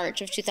and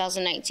March of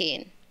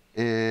 2019.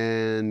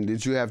 And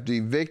did you have to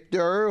evict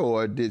her,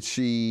 or did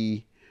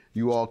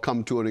you all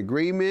come to an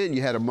agreement?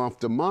 You had a month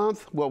to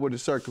month? What were the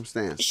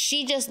circumstances?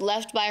 She just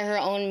left by her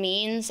own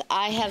means.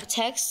 I have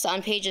texts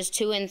on pages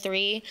 2 and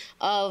 3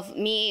 of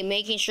me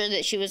making sure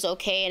that she was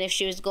okay and if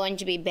she was going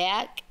to be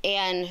back,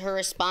 and her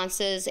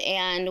responses,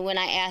 and when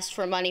I asked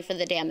for money for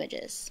the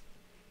damages.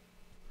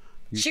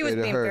 She was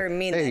being very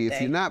mean that day. Hey,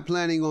 if you're not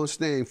planning on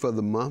staying for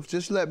the month,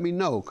 just let me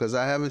know, because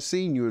I haven't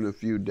seen you in a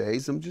few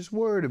days. I'm just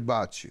worried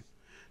about you.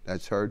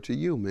 That's her to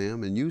you,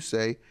 ma'am. And you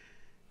say,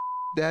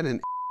 that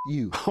and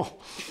you.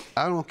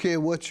 I don't care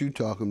what you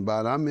talking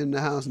about. I'm in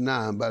the house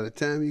now. By the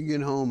time you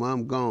get home,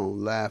 I'm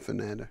gone, laughing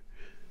at her.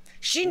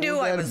 She knew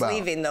I was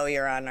leaving, though,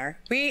 Your Honor.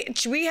 We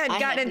had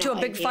gotten into a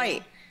big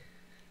fight.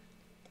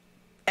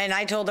 And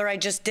I told her I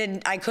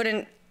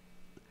couldn't.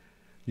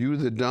 You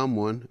the dumb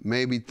one.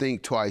 Maybe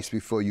think twice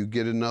before you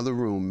get another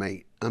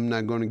roommate. I'm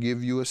not going to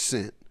give you a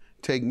cent.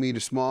 Take me to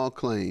small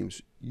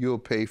claims. You'll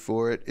pay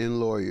for it in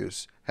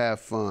lawyers. Have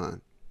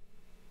fun.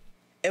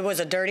 It was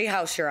a dirty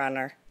house, Your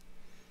Honor.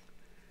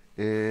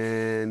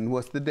 And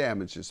what's the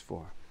damages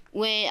for?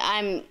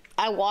 When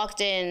I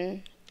walked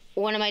in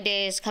one of my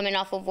days coming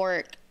off of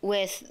work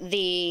with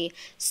the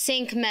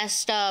sink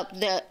messed up,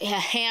 the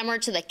hammer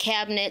to the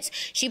cabinets.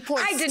 She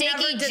poured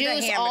sticky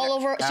juice all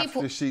over.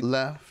 After she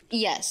left?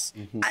 Yes.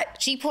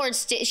 She poured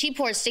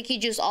sticky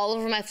juice all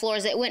over my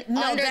floors. It went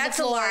under the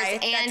floors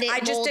and it molded. I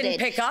just didn't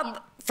pick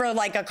up for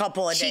like a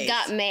couple of days. She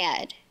got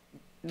mad.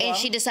 And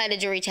she decided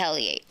to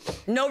retaliate.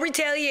 No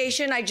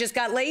retaliation. I just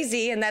got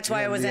lazy, and that's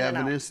why I was in and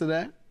out. Evidence of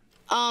that?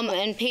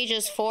 In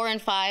pages 4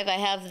 and 5, I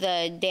have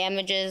the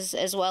damages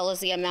as well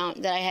as the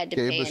amount that I had to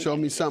pay. Okay, but show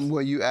me something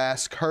where you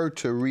ask her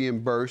to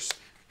reimburse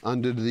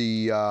under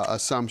the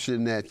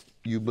assumption that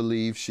you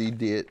believe she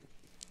did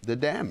the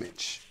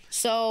damage.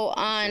 So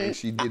And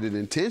she did it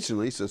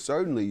intentionally, so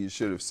certainly you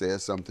should have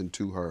said something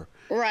to her.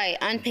 Right.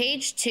 On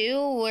page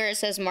 2, where it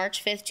says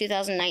March 5th,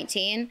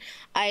 2019,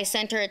 I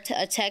sent her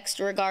a text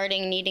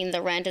regarding needing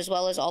the rent as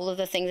well as all of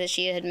the things that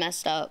she had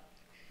messed up.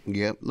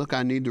 Yep. Look,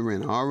 I need the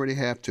rent. I already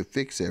have to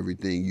fix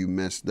everything you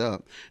messed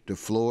up. The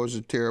floors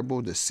are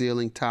terrible. The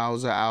ceiling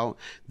tiles are out.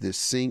 The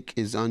sink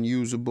is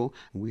unusable.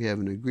 We have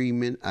an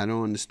agreement. I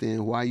don't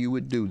understand why you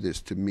would do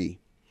this to me.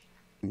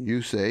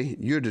 You say,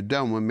 you're the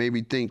dumb one,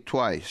 maybe think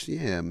twice.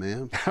 Yeah,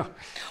 ma'am.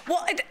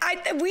 Well,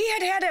 we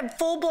had a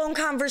full-blown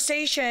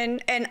conversation,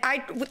 and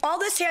all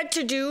this had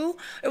to do,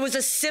 it was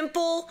a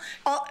simple,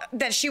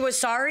 that she was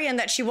sorry and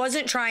that she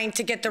wasn't trying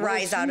to get the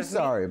rise out of me. What is she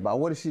sorry about?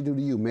 What did she do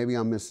to you? Maybe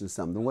I'm missing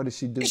something. What did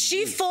she do to you?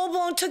 She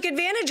full-blown took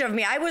advantage of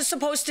me. I was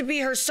supposed to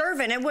be her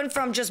servant. It went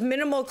from just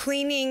minimal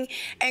cleaning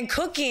and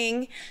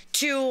cooking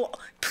to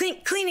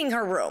cleaning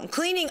her room,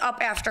 cleaning up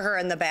after her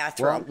in the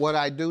bathroom. Well, what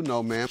I do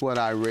know, ma'am, what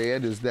I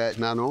read is that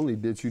not only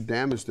did you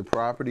damage the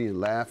property and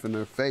laugh in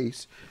her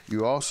face,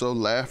 you also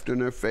laughed in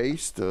her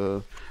face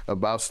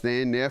about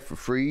staying there for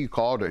free. You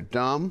called her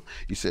dumb.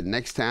 You said,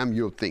 next time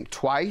you'll think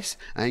twice.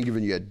 I ain't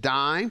giving you a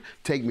dime.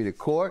 Take me to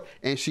court.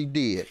 And she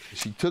did.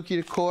 She took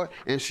you to court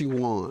and she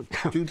won.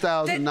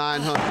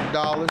 $2,900.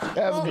 All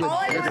I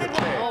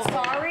wanted was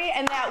sorry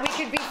and that we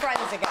could be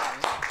friends again.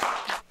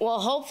 Well,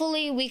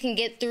 hopefully we can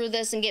get through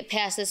this and get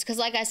past this, because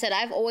like I said,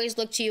 I've always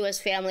looked to you as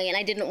family, and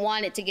I didn't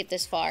want it to get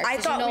this far. I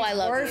thought I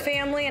love were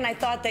family, and I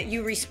thought that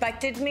you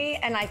respected me,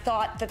 and I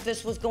thought that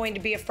this was going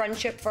to be a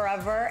friendship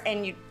forever,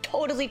 and you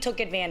totally took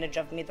advantage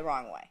of me the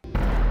wrong way.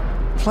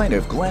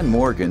 Plaintiff Glenn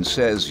Morgan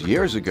says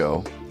years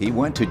ago he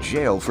went to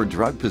jail for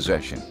drug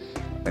possession.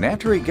 And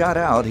after he got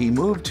out, he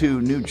moved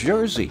to New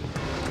Jersey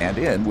and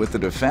in with the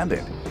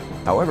defendant.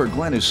 However,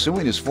 Glenn is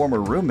suing his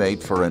former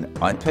roommate for an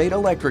unpaid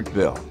electric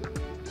bill.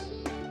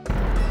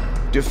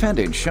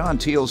 Defendant Sean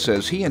Teal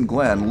says he and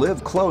Glenn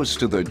live close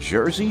to the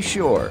Jersey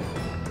Shore,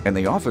 and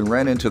they often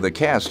ran into the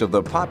cast of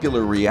the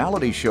popular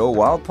reality show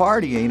while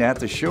partying at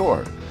the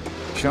shore.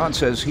 Sean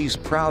says he's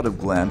proud of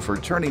Glenn for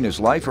turning his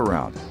life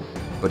around,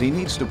 but he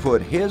needs to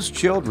put his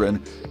children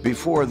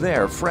before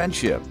their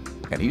friendship,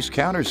 and he's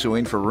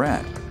countersuing for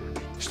rent.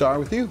 Start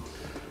with you.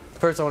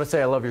 First, I want to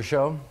say I love your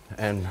show,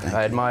 and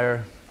I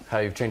admire how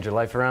you've changed your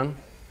life around.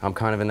 I'm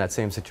kind of in that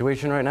same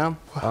situation right now.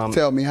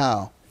 Tell me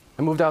how.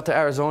 I moved out to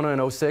Arizona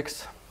in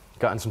 06,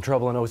 got in some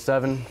trouble in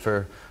 07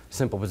 for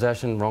simple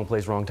possession, wrong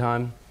place, wrong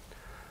time.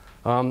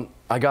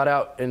 I got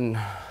out in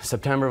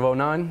September of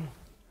 09,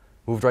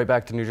 moved right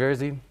back to New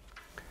Jersey.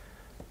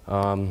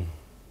 I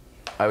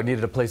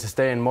needed a place to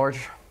stay in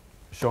March.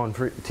 Sean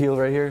Teal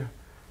right here,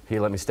 he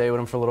let me stay with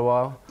him for a little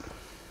while.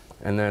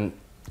 And then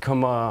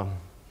come,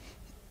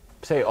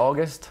 say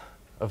August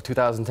of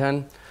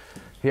 2010,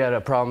 he had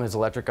a problem, his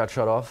electric got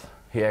shut off.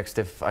 He asked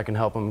if I can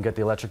help him get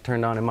the electric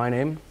turned on in my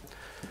name.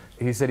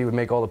 He said he would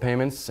make all the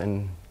payments,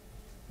 and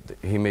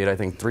he made, I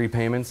think, 3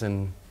 payments,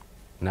 and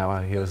now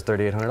he owes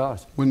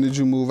 $3,800. When did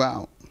you move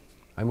out?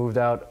 I moved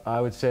out, I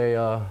would say,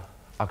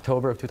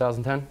 October of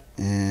 2010.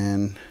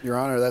 And Your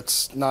Honor,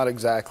 that's not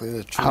exactly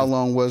the truth. how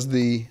long was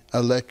the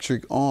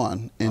electric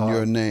on in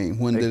your name?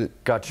 When did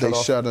they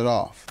shut it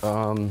off?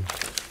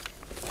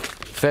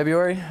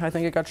 February, I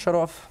think it got shut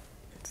off.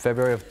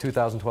 February of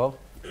 2012.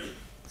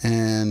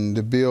 And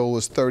the bill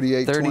was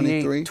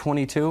 $38.23?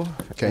 $38.22.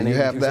 Okay, you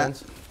have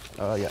that?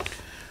 Yes.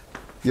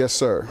 Yes,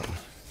 sir.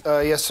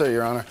 Yes, sir,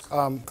 Your Honor.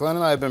 Glenn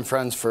and I have been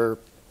friends for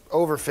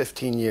over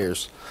 15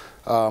 years.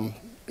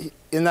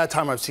 In that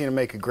time, I've seen him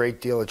make a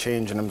great deal of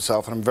change in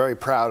himself, and I'm very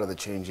proud of the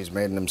change he's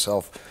made in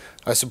himself.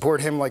 I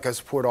support him like I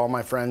support all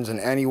my friends in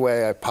any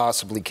way I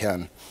possibly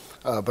can.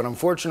 But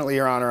unfortunately,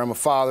 Your Honor, I'm a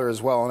father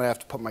as well, and I have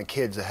to put my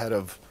kids ahead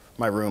of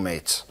my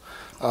roommates.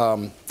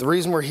 The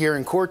reason we're here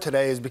in court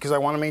today is because I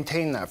want to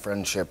maintain that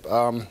friendship.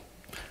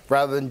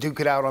 rather than duke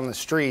it out on the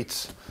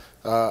streets,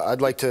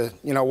 I'd like to,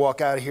 you know,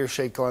 walk out of here,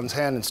 shake Glenn's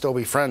hand, and still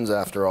be friends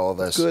after all of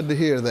this. Good to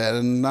hear that,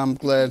 and I'm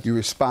glad you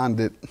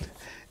responded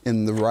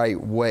in the right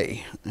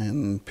way.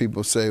 And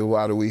people say,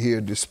 why do we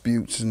hear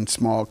disputes and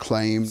small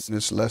claims?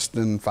 It's less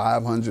than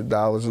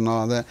 $500 and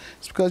all that.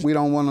 It's because we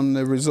don't want them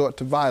to resort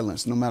to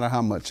violence, no matter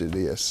how much it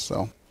is.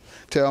 So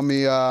tell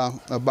me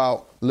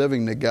about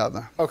living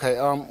together. Okay,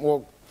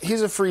 well,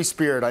 he's a free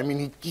spirit. I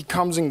mean, he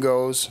comes and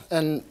goes,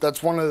 and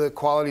that's one of the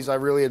qualities I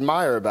really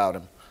admire about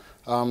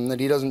him, that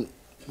he doesn't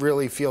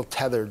really feel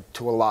tethered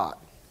to a lot.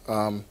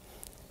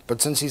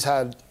 But since he's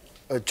had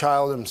a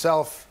child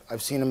himself,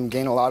 I've seen him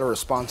gain a lot of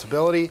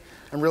responsibility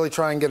and really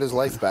try and get his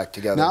life back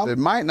together. Now, it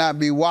might not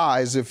be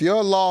wise if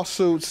your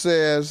lawsuit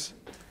says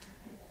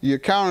you're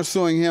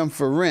countersuing him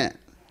for rent.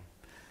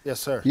 Yes,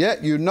 sir.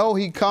 Yet you know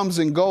he comes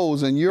and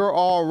goes and you're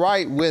all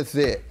right with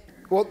it.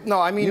 Well,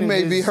 no, I mean... You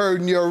may be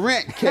hurting your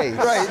rent case.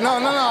 Right, no.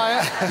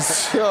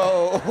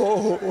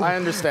 So... I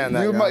understand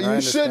that,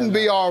 You shouldn't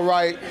be all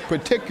right,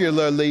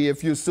 particularly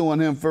if you're suing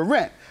him for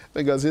rent,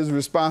 because his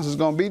response is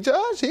going to be,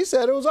 Judge, he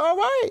said it was all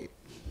right.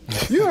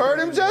 You heard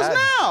him just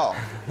now.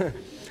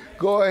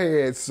 Go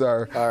ahead,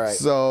 sir. All right.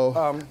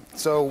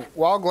 So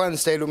while Glenn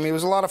stayed with me, it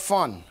was a lot of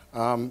fun.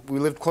 We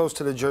lived close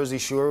to the Jersey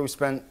Shore. We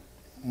spent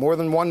more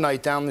than one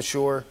night down the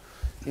shore,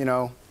 you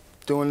know,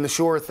 doing the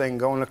shore thing,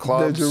 going to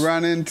clubs. Did you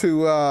run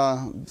into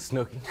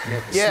Snooki?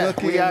 Yeah,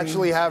 Snooki we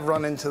actually have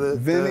run into the...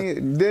 Vinny,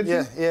 did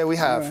you? Yeah, we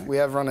have. Right. We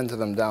have run into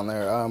them down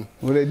there.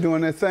 Were they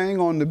doing their thing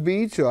on the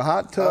beach or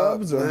hot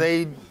tubs? Or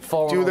they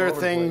do their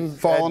thing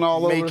falling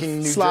all over, making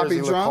New sloppy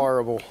Jersey drunk? look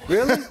horrible.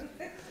 Really?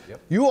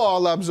 You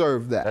all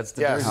observed that. That's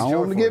the Yes. Jersey I Shore don't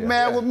want to for get you.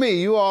 mad with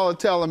me. You all are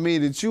telling me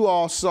that you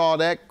all saw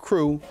that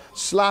crew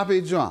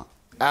sloppy drunk.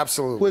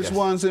 Absolutely. Which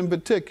ones in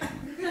particular?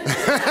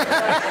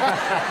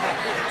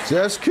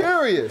 Just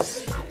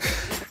curious.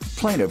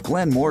 Plaintiff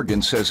Glenn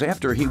Morgan says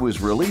after he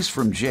was released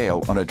from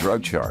jail on a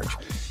drug charge,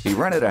 he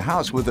rented a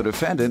house with a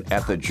defendant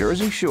at the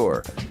Jersey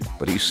Shore,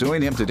 but he's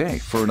suing him today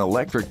for an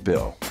electric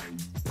bill.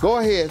 Go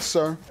ahead,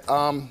 sir.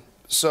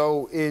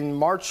 So in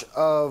March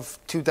of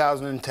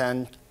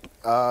 2010,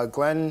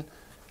 Glenn,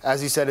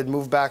 as he said, had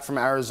moved back from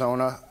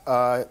Arizona.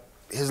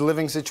 His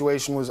living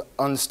situation was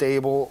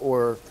unstable,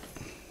 or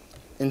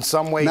in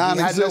some way he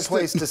had no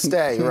place to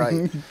stay,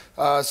 right?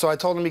 So I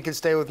told him he could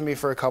stay with me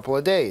for a couple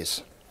of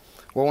days.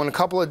 Well, when a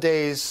couple of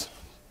days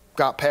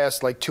got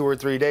past, like 2 or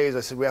 3 days, I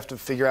said, we have to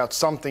figure out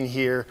something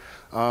here.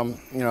 You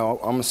know,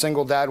 I'm a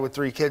single dad with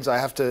 3 kids. I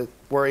have to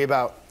worry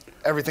about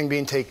everything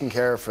being taken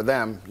care of for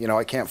them. You know,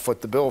 I can't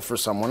foot the bill for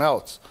someone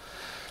else.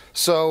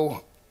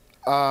 So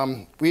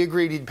we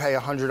agreed he'd pay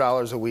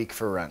 $100 a week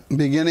for rent.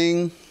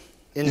 Beginning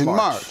in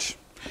March.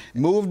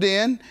 Moved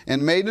in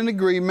and made an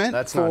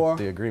agreement for... Not,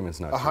 the agreement's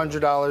not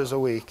 $100 a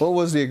week. What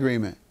was the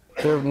agreement?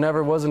 There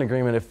never was an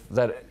agreement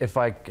if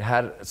I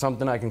had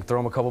something, I can throw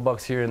him a couple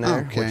bucks here and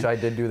there, Okay. which I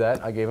did do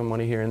that. I gave him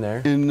money here and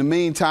there. In the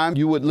meantime,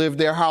 you would live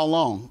there how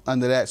long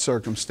under that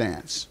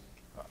circumstance?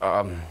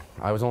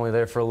 I was only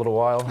there for a little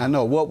while. I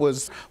know.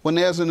 When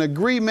there's an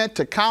agreement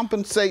to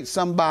compensate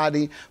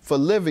somebody for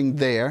living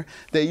there,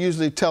 they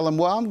usually tell them,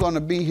 well, I'm going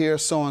to be here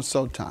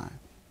so-and-so time.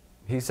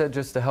 He said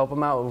just to help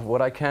him out with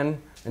what I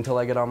can until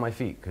I get on my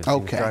feet, because he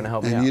was trying to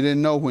help me out. And you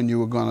didn't know when you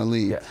were going to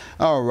leave. Yeah.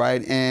 All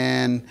right.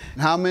 And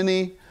how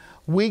many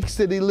weeks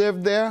did he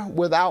live there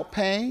without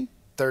paying?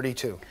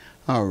 32.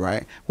 All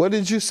right. What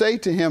did you say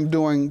to him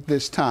during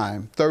this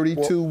time?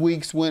 32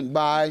 weeks went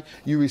by,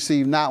 you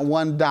received not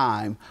one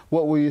dime.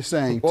 What were you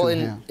saying to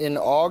him? In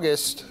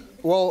August,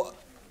 well,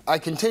 I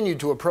continued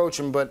to approach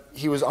him, but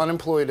he was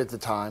unemployed at the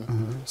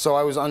time, so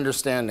I was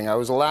understanding. I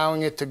was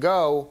allowing it to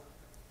go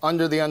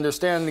under the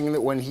understanding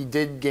that when he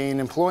did gain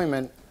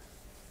employment,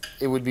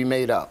 it would be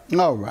made up.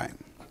 All right.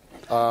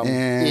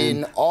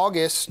 In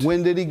August...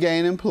 When did he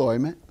gain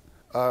employment?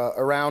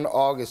 Around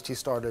August, he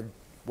started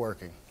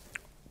working.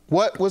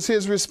 What was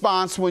his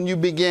response when you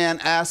began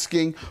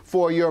asking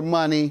for your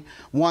money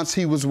once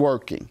he was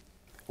working?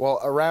 Well,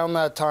 around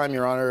that time,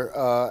 Your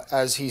Honor,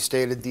 as he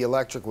stated, the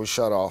electric was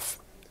shut off.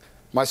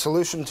 My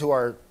solution to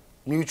our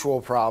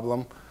mutual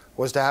problem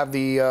was to have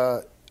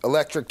the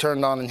electric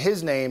turned on in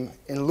his name.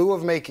 In lieu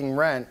of making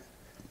rent,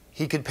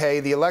 he could pay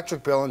the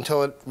electric bill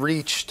until it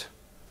reached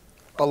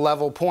a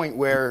level point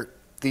where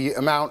the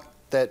amount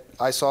that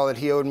I saw that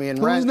he owed me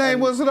in rent... Whose name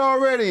was it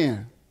already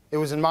in? It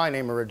was in my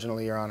name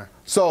originally, Your Honor.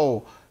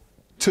 So,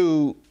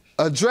 to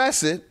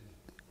address it,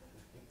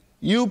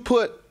 you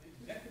put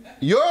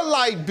your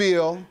light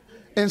bill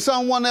in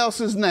someone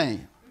else's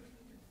name.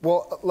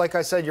 Well, like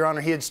I said, Your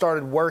Honor, he had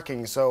started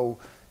working, so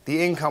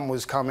the income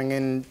was coming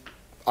in.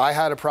 I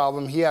had a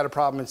problem, he had a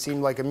problem. It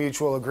seemed like a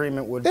mutual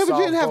agreement would solve both but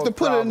you didn't have to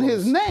put problems. it in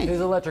his name.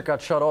 His electric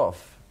got shut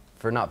off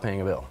for not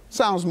paying a bill.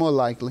 Sounds more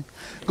likely.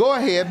 Go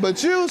ahead,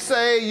 but you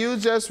say you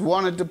just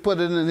wanted to put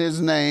it in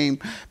his name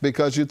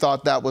because you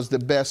thought that was the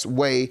best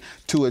way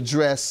to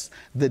address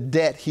the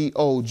debt he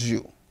owed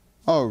you.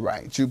 All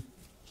right, you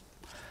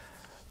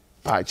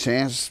by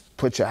chance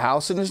put your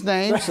house in his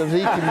name so he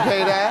can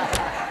pay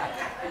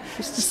that?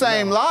 It's the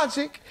same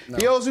logic. No.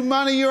 He owes me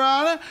money, Your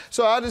Honor,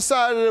 so I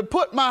decided to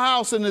put my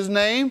house in his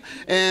name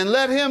and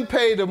let him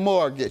pay the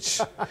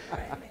mortgage.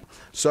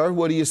 Sir,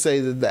 what do you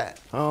say to that?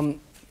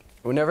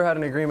 We never had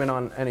an agreement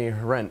on any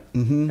rent,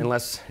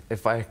 unless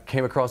if I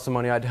came across some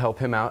money, I'd help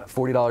him out.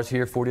 $40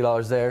 here,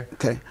 $40 there.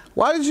 Okay.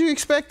 Why did you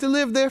expect to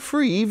live there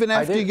free, even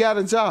after you got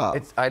a job?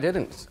 I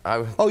didn't.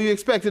 Oh, you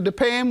expected to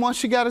pay him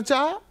once you got a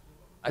job?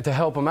 To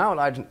help him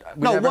out,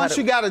 no, once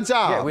you got a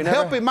job. Yeah,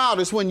 help him out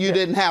is when you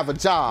didn't have a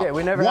job. Yeah,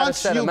 we never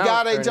once had a set you amount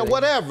got a job, anything.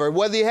 whatever,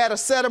 whether you had a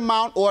set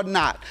amount or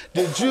not,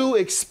 did you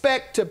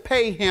expect to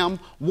pay him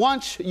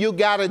once you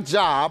got a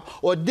job,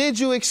 or did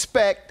you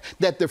expect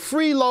that the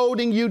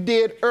freeloading you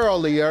did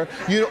earlier,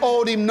 you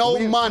owed him no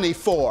money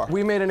for?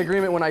 We made an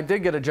agreement when I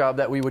did get a job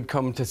that we would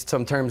come to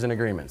some terms and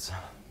agreements,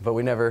 but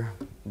we never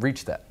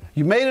reached that.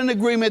 You made an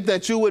agreement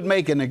that you would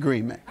make an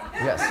agreement?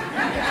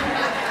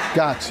 Yes.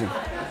 Got you.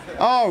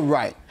 All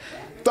right.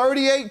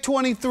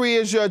 $3,823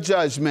 is your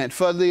judgment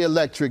for the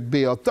electric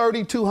bill.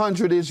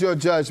 $3,200 is your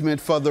judgment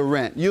for the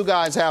rent. You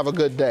guys have a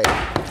good day.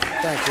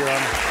 Thank you, Your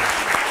Honor.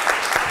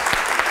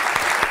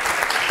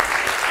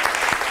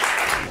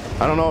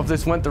 I don't know if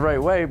this went the right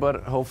way,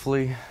 but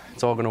hopefully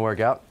it's all going to work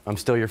out. I'm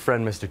still your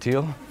friend, Mr.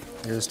 Teal.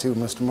 Here's to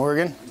Mr.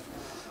 Morgan.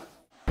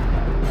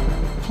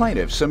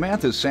 Plaintiff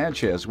Samantha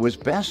Sanchez was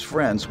best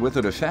friends with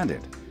the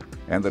defendant,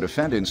 and the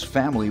defendant's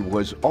family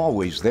was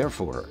always there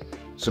for her.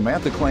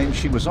 Samantha claims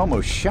she was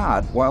almost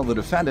shot while the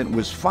defendant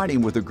was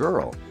fighting with a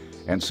girl,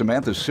 and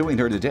Samantha's suing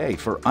her today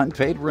for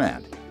unpaid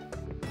rent.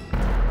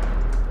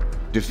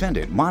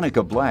 Defendant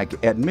Monica Black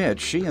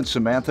admits she and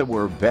Samantha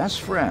were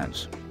best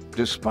friends,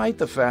 despite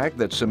the fact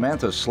that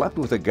Samantha slept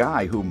with a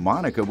guy who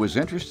Monica was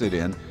interested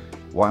in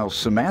while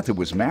Samantha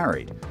was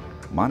married.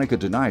 Monica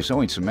denies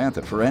owing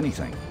Samantha for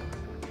anything.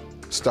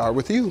 Start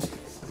with you.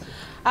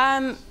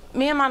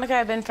 Me and Monica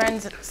have been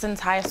friends since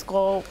high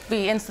school.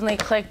 We instantly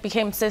clicked,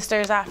 became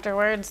sisters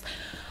afterwards.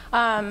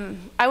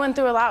 I went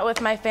through a lot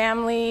with my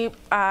family,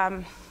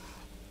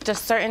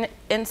 just certain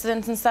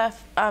incidents and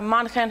stuff.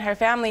 Monica and her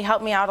family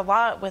helped me out a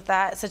lot with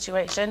that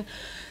situation.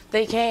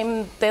 They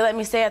came, they let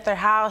me stay at their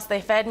house,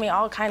 they fed me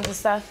all kinds of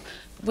stuff.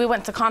 We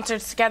went to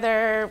concerts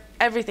together,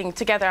 everything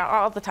together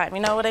all the time,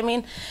 you know what I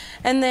mean?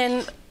 And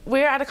then we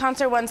were at a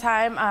concert one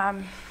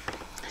time.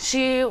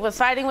 She was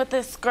fighting with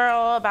this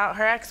girl about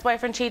her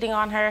ex-boyfriend cheating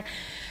on her.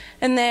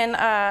 And then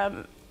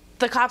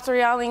the cops were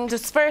yelling,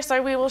 disperse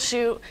or we will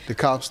shoot. The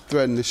cops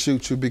threatened to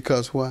shoot you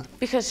because what?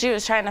 Because she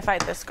was trying to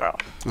fight this girl.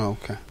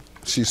 Okay.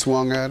 She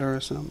swung at her or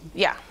something?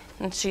 Yeah,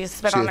 and she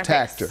spit on her face. She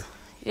attacked her?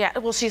 Yeah,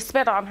 well, she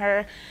spit on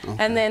her,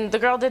 and then the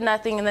girl did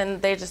nothing, and then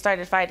they just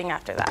started fighting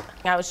after that.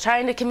 I was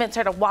trying to convince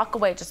her to walk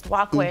away, just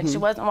walk away, and she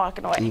wasn't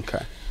walking away.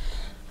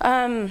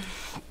 Okay.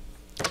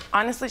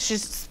 Honestly,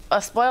 she's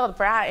a spoiled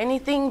brat.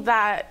 Anything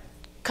that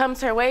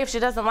comes her way, if she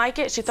doesn't like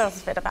it, she throws a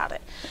fit about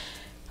it.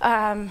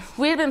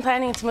 We had been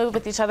planning to move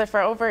with each other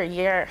for over a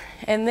year,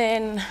 and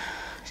then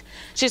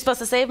she's supposed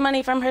to save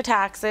money from her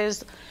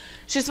taxes.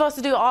 She's supposed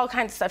to do all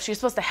kinds of stuff. She was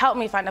supposed to help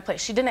me find a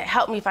place. She didn't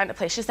help me find a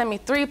place. She sent me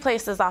 3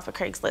 places off of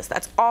Craigslist.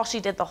 That's all she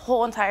did the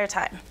whole entire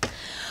time.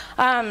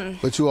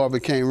 But you all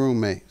became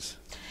roommates?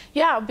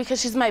 Yeah,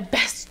 because she's my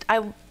best.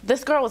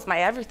 This girl was my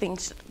everything.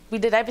 We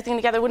did everything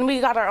together. When we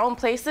got our own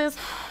places.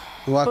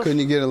 Why couldn't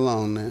you get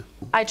along then?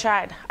 I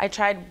tried. I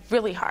tried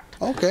really hard.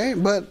 Okay,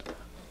 but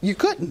you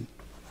couldn't.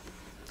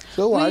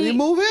 So why did you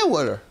move in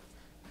with her?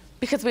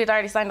 Because we had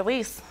already signed a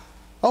lease.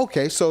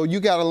 Okay, so you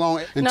got along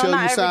until you signed the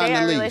lease. No, not every day.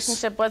 Our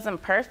relationship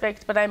wasn't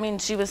perfect, but I mean,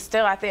 she was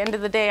still, at the end of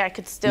the day, I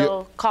could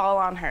still call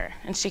on her,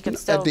 and she could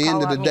still call on me. At the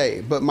end of the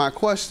day. But my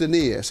question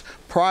is,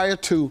 prior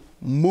to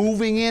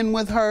moving in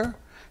with her,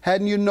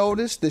 hadn't you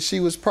noticed that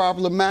she was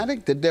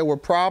problematic, that there were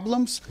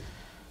problems?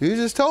 You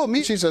just told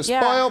me she's a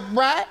spoiled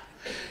brat.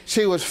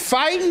 She was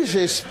fighting,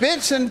 she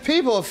spits in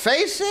people's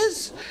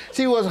faces.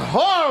 She was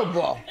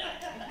horrible.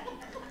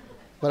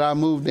 But I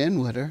moved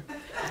in with her.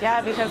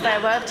 Yeah, because I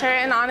loved her,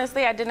 and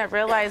honestly, I didn't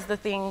realize the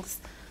things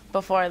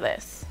before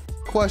this.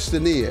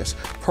 Question is,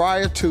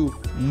 prior to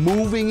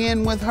moving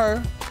in with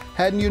her,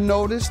 hadn't you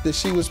noticed that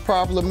she was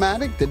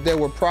problematic, that there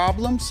were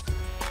problems?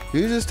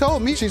 You just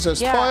told me she's a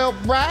spoiled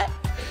brat.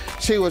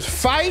 She was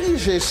fighting,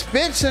 she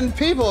spits in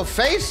people's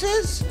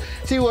faces.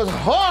 She was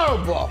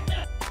horrible.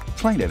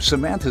 Plaintiff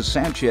Samantha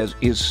Sanchez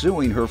is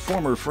suing her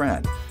former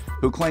friend,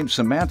 who claims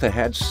Samantha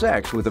had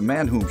sex with a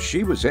man whom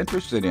she was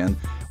interested in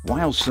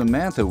while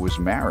Samantha was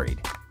married.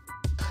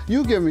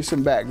 You give me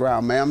some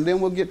background, ma'am, then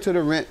we'll get to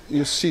the rent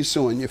she's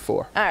suing you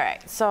for. All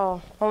right,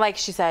 so like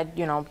she said,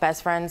 you know,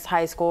 best friends,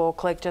 high school,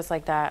 clique just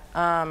like that.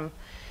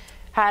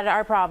 Had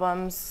our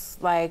problems,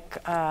 like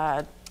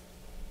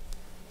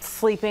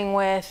sleeping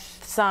with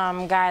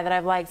some guy that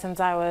I've liked since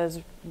I was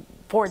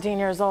 14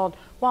 years old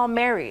while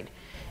married,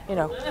 you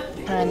know,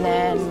 and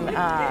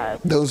then...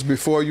 Those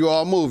before you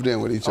all moved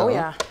in with each other? Oh,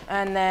 yeah,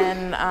 and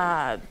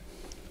then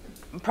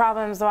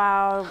problems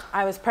while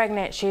I was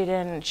pregnant. She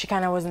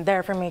kind of wasn't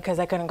there for me because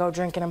I couldn't go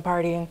drinking and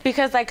partying.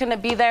 Because I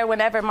couldn't be there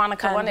whenever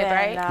Monica wanted,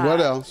 right?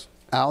 What else?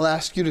 I'll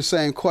ask you the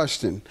same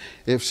question.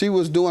 If she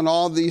was doing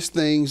all these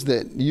things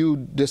that you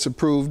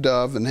disapproved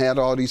of and had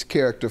all these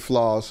character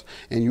flaws,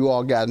 and you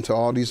all got into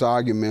all these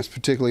arguments,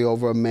 particularly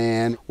over a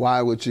man,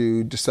 why would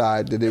you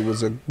decide that it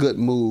was a good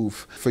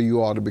move for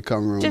you all to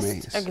become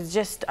roommates?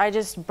 I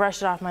just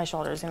brushed it off my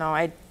shoulders, you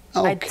know.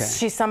 Okay.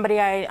 She's somebody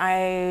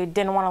I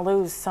didn't want to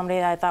lose, somebody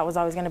that I thought was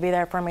always going to be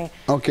there for me.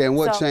 Okay, and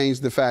what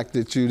changed the fact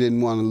that you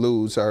didn't want to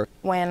lose her?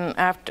 When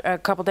after a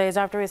couple days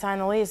after we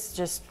signed the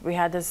lease, we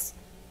had this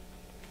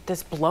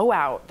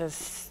blowout.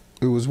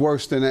 It was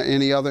worse than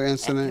any other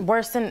incident?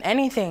 Worse than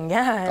anything,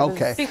 yeah.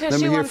 Okay,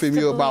 let me hear from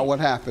you about what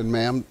happened,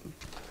 ma'am.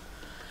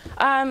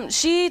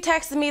 She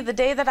texted me the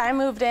day that I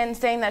moved in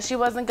saying that she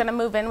wasn't going to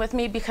move in with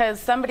me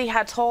because somebody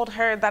had told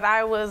her that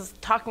I was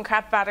talking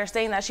crap about her,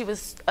 saying that she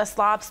was a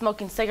slob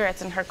smoking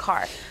cigarettes in her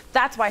car.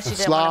 That's why she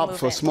didn't want to move in. A slob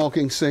for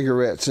smoking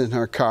cigarettes in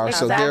her car,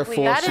 exactly. So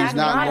therefore she's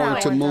not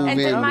going to move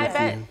in with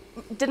you.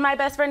 Did my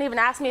best friend even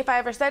ask me if I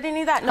ever said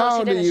any of that? No, How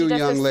she didn't. old are you, She just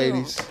young assumed.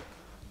 ladies?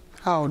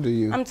 How old are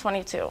you? I'm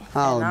 22.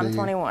 How old and are I'm you?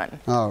 21.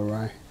 All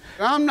right.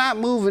 I'm not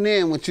moving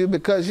in with you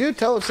because you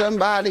told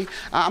somebody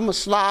I'm a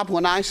slob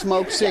when I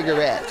smoke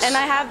cigarettes. And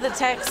I have the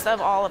text of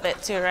all of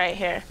it too right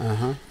here.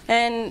 Uh-huh.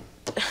 And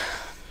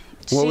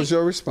what was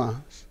your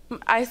response?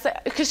 I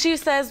said, because she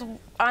says,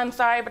 I'm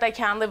sorry, but I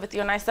can't live with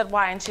you. And I said,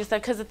 why? And she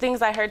said, because the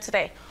things I heard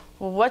today.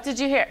 Well, what did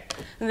you hear?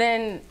 And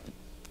then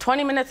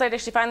 20 minutes later,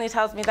 she finally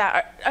tells me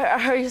that.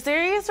 Are you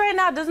serious right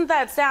now? Doesn't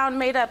that sound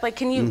made up? Like,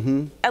 can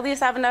you at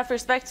least have enough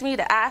respect to me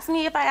to ask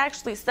me if I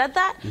actually said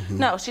that?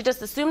 No, she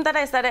just assumed that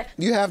I said it.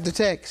 You have the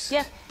text?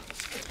 Yeah.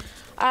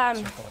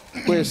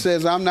 Where it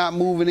says, I'm not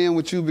moving in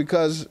with you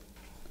because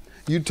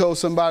you told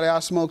somebody I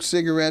smoke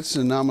cigarettes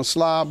and I'm a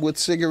slob with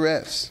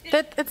cigarettes.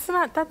 That's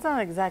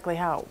not exactly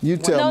how. You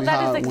tell me how it went. No,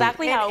 that is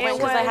exactly how it went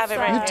because I have it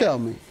right You here. tell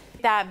me.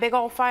 That big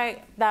old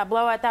fight, that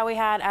blowout that we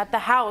had at the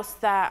house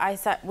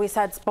that we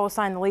said both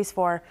signed the lease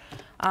for,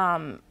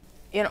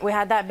 you know, we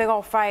had that big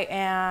old fight,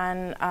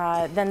 and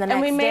then the next day.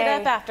 And we made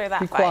up after that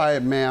fight. fight. Be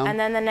quiet, ma'am. And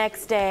then the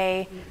next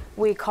day,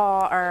 we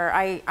call, or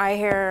I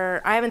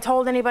haven't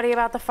told anybody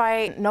about the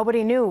fight.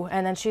 Nobody knew.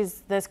 And then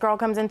this girl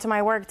comes into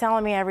my work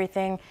telling me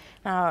everything.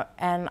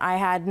 And I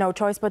had no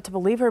choice but to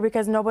believe her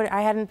because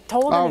I hadn't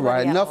told anybody All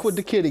right, else. enough with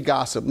the kitty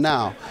gossip.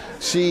 Now,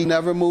 she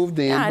never moved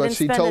in, but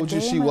she told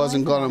you she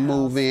wasn't going to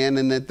move in.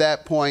 And at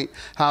that point,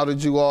 how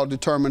did you all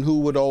determine who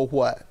would owe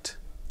what?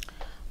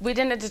 We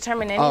didn't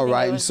determine anything. All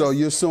right, and so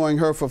you're suing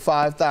her for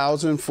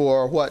 $5,000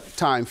 for what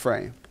time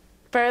frame?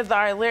 For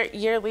our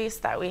year lease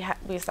that we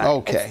signed.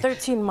 Okay. It's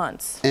 13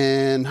 months.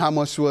 And how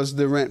much was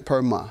the rent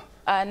per month?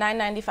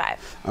 $9.95.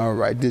 All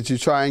right. Did you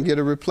try and get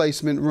a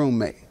replacement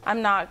roommate?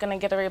 I'm not going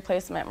to get a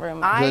replacement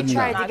roommate. I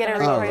tried to get a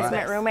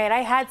replacement roommate.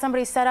 I had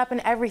somebody set up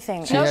and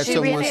everything. She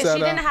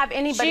didn't have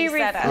anybody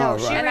set up.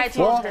 No, and I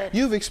told her.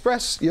 You've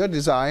expressed your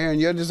desire,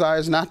 and your desire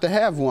is not to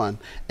have one.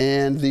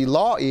 And the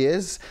law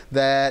is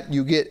that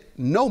you get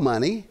no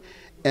money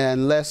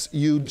unless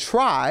you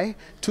try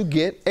to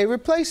get a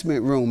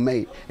replacement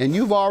roommate. And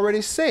you've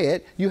already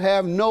said you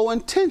have no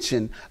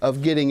intention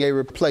of getting a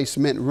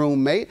replacement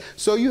roommate,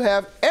 so you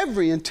have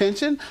every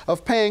intention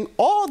of paying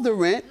all the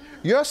rent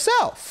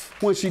yourself.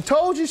 When she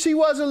told you she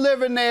wasn't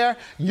living there,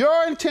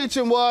 your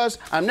intention was,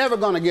 I'm never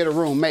going to get a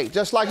roommate.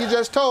 Just like you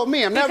just told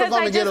me, I'm never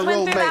going to get a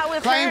roommate.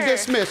 Claim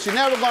dismissed. You're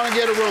never going to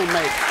get a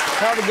roommate.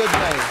 Have a good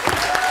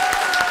day.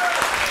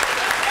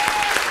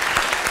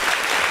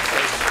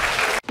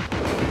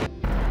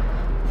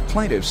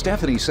 Plaintiff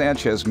Stephanie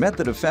Sanchez met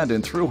the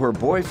defendant through her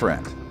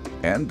boyfriend,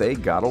 and they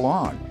got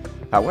along.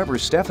 However,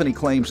 Stephanie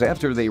claims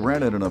after they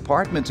rented an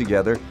apartment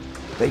together,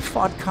 they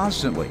fought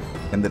constantly,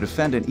 and the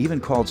defendant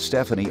even called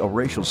Stephanie a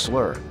racial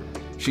slur.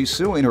 She's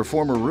suing her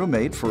former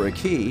roommate for a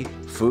key,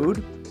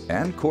 food,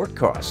 and court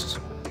costs.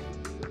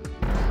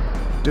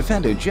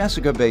 Defendant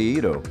Jessica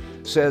Bellido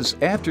says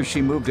after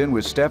she moved in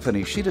with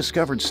Stephanie, she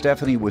discovered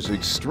Stephanie was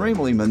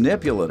extremely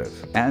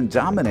manipulative and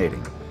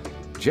dominating.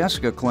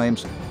 Jessica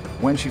claims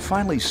when she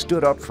finally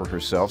stood up for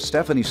herself,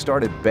 Stephanie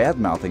started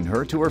bad-mouthing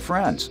her to her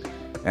friends,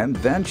 and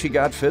then she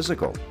got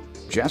physical.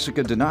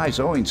 Jessica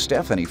denies owing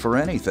Stephanie for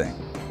anything.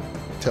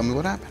 Tell me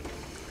what happened.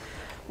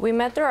 We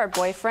met through our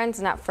boyfriends,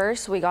 and at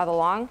first we got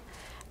along,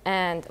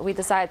 and we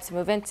decided to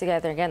move in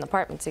together and get an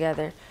apartment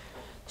together.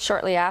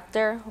 Shortly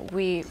after,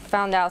 we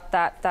found out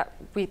that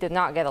we did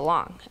not get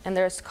along, and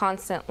there's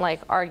constant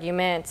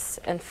arguments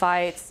and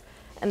fights.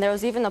 And there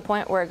was even a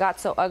point where it got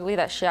so ugly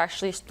that she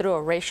actually threw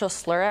a racial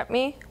slur at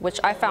me,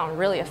 which I found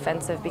really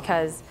offensive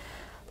because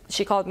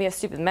she called me a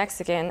stupid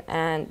Mexican,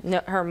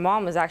 and her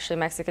mom was actually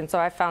Mexican, so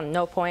I found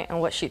no point in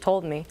what she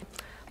told me.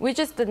 We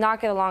just did not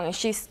get along, and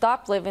she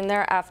stopped living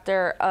there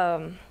after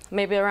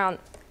maybe around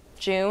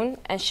June,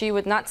 and she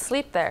would not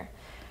sleep there.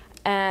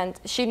 And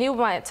she knew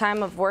my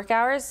time of work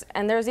hours,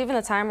 and there was even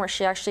a time where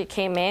she actually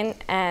came in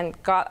and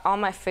got all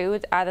my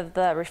food out of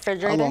the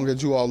refrigerator. How long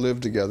did you all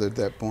live together at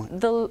that point?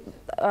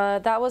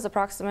 That was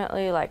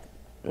approximately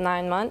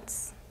 9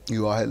 months.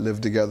 You all had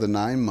lived together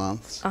 9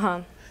 months.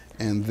 Uh-huh.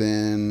 And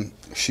then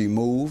she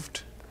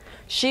moved?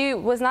 She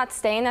was not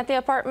staying at the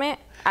apartment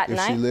at night.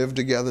 If she lived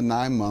together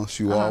 9 months,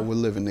 you all were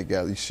living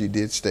together. She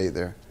did stay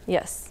there.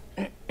 Yes.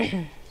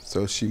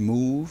 So she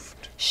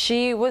moved?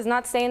 She was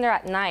not staying there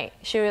at night.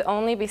 She would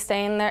only be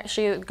staying there.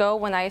 She would go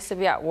when I used to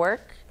be at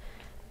work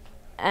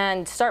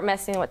and start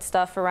messing with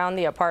stuff around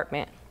the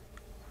apartment.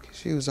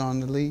 She was on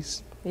the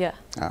lease? Yeah.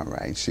 All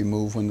right. She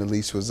moved when the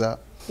lease was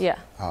up? Yeah.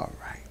 All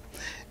right.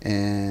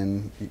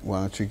 And why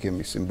don't you give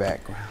me some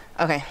background?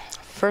 Okay.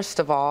 First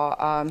of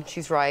all,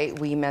 she's right.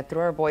 We met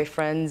through our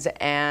boyfriends,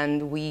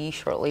 and we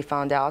shortly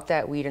found out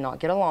that we did not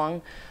get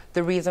along.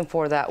 The reason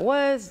for that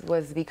was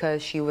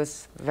because she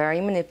was very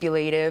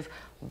manipulative,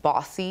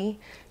 bossy.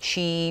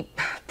 She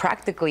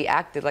practically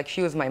acted like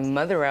she was my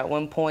mother at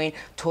one point,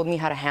 told me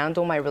how to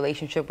handle my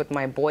relationship with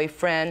my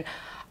boyfriend.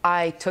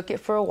 I took it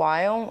for a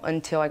while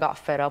until I got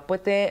fed up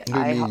with it.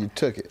 What do you mean you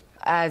took it?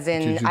 As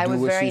in, I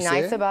was very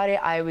nice about it.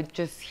 I would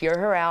just hear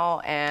her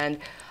out, and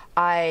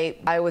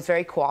I was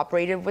very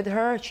cooperative with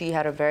her. She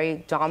had a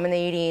very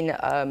dominating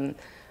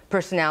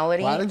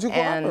personality. Why did you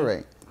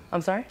cooperate?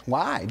 I'm sorry?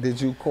 Why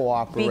did you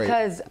cooperate?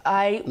 Because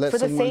for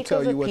the sake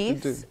of the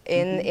peace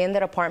in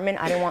that apartment,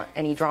 I didn't want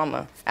any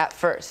drama at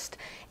first.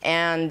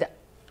 And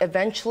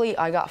eventually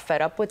I got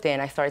fed up with it,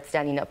 and I started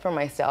standing up for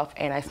myself,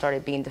 and I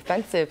started being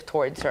defensive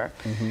towards her.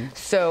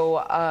 So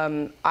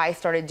I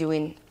started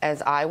doing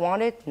as I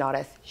wanted, not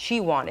as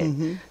she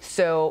wanted.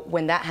 So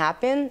when that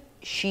happened,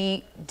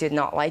 she did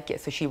not like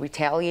it. So she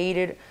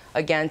retaliated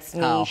against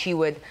me. How?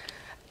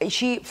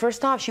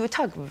 First off, she would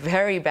talk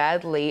very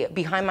badly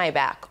behind my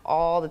back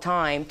all the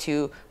time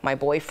to my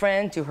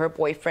boyfriend, to her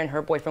boyfriend.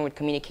 Her boyfriend would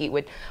communicate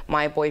with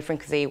my boyfriend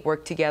because they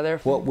worked together.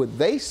 What would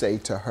they say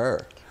to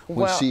her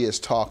when she is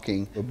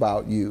talking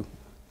about you?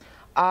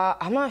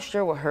 I'm not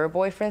sure what her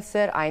boyfriend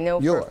said. I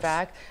know for a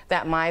fact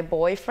that my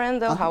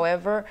boyfriend, though,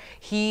 however,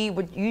 he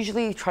would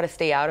usually try to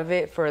stay out of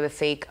it for the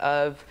sake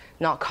of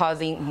not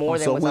causing more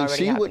than was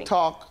already happening. So when she would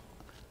talk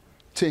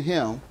to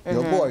him,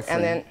 your boyfriend,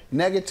 and then,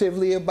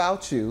 negatively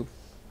about you,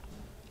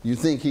 you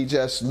think he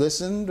just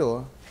listened,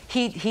 or?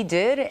 He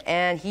did,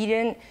 and he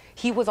didn't.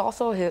 He was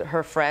also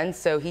her friend,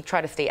 so he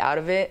tried to stay out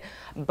of it.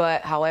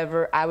 But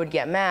however, I would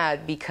get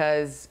mad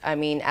because, I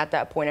mean, at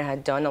that point I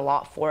had done a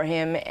lot for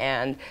him,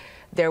 and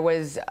there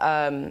was,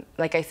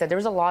 like I said, there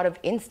was a lot of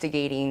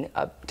instigating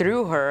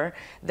through her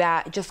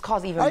that just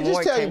caused even more tension.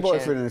 Just tell your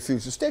boyfriend in the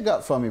future, stick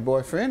up for me,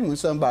 boyfriend, when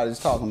somebody's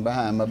talking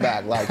behind my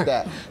back like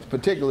that,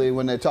 particularly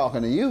when they're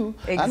talking to you.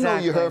 Exactly. I know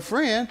you're her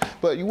friend,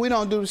 but we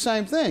don't do the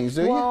same things,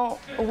 do you? Well,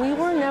 we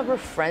were never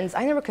friends.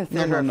 I never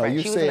considered her a friend.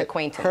 You she was an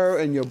acquaintance. Her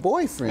and your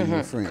boyfriend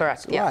were friends.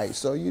 Correct, yes. Right,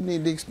 so you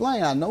need to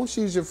explain. I know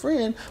she's your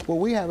friend, but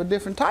we have a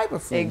different type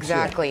of friendship.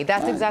 Exactly.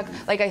 That's exactly,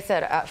 like I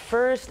said, at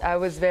first I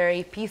was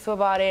very peaceful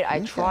about it.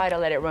 I tried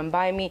to let it run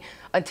by me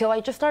until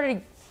I just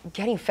started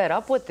getting fed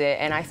up with it,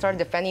 and I started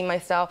defending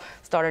myself,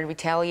 started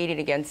retaliating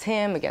against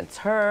him, against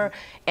her,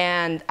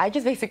 and I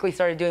just basically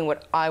started doing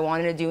what I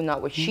wanted to do,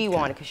 not what she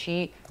wanted, because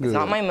she is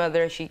not my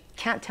mother. She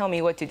can't tell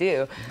me what to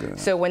do.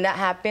 So when that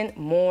happened,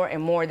 more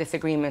and more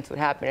disagreements would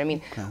happen. I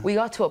mean, we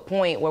got to a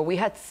point where we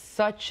had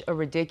such a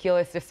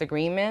ridiculous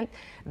disagreement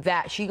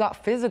that she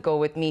got physical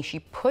with me. She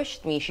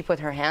pushed me, she put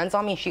her hands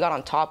on me, and she got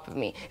on top of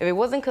me. If it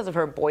wasn't because of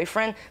her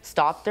boyfriend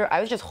stopped her,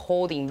 I was just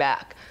holding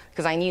back,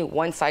 because I knew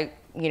once I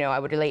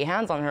would lay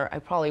hands on her, I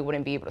probably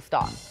wouldn't be able to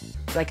stop.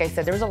 Like I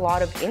said, there was a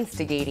lot of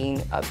instigating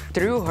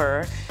through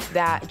her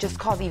that just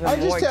caused even more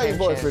tension. Just tell your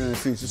boyfriend in the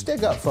future,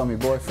 stick up for me,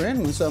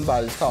 boyfriend, when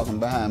somebody's talking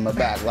behind my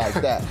back like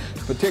that,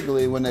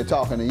 particularly when they're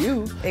talking to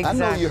you. Exactly. I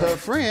know you're her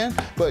friend,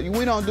 but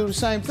we don't do the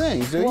same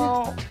things, do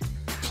you?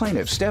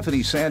 Plaintiff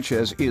Stephanie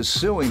Sanchez is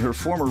suing her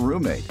former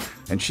roommate,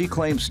 and she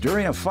claims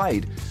during a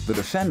fight, the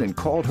defendant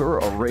called her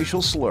a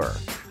racial slur.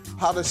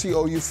 How does she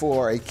owe you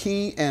for a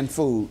key and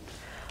food?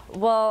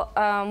 Well,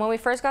 when we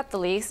first got the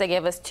lease, they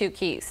gave us 2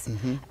 keys.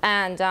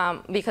 And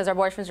because our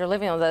boyfriends were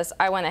living with us,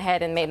 I went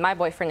ahead and made my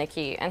boyfriend a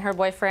key. And her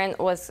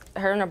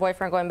and her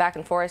boyfriend going back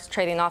and forth,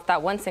 trading off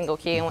that one single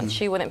key. And when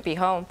she wouldn't be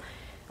home,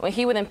 when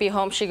he wouldn't be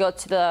home, she'd go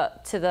to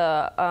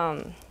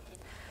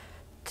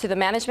the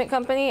management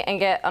company and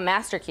get a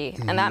master key.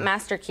 And that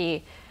master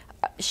key,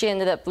 she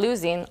ended up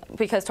losing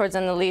because towards the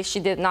end of the lease,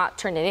 she did not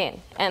turn it in.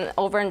 And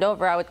over,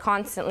 I would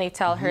constantly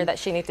tell her that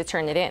she needed to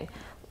turn it in.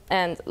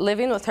 And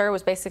living with her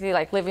was basically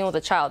like living with a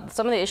child.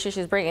 Some of the issues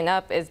she's bringing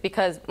up is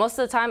because most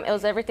of the time it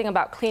was everything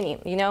about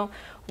cleaning, you know?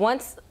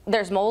 Once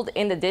there's mold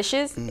in the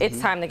dishes,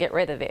 it's time to get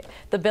rid of it.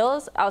 The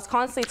bills, I was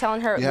constantly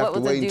telling her what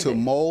was the due date. You have to wait until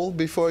mold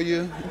before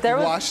you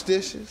wash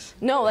dishes?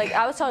 No, like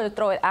I was telling her to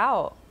throw it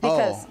out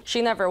because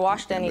she never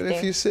washed anything. But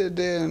if you sit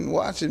there and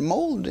watch it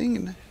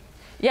molding.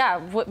 Yeah,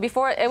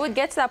 before it would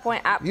get to that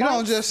point. You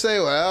don't just say,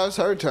 well, it's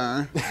her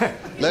turn.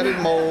 Let it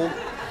mold.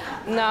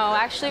 No,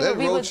 actually, let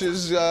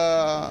roaches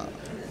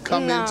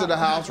come into the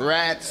house,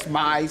 rats,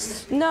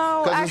 mice.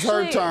 No, because it's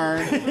her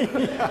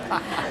turn.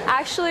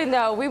 Actually,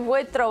 no, we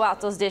would throw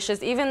out those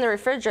dishes. Even the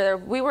refrigerator,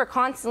 we were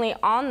constantly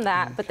on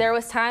that. But there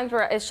was times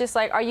where it's just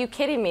like, are you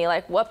kidding me?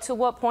 Like, up to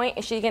what point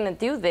is she gonna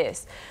do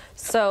this?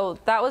 So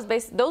that was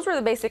those were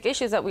the basic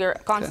issues that we were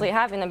constantly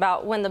having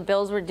about when the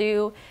bills were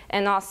due,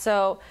 and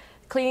also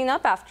cleaning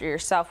up after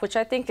yourself, which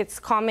I think it's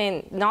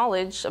common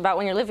knowledge about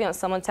when you're living with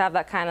someone to have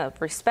that kind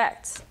of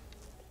respect.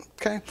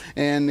 Okay,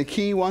 and the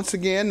key once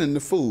again, and the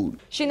food.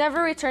 She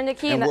never returned the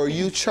key. And were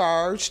you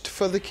charged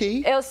for the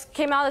key? It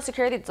came out of the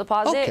security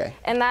deposit, okay.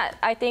 And that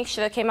I think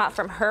should have came out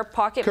from her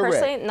pocket Correct.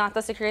 personally, not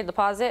the security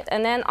deposit.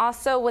 And then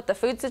also with the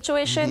food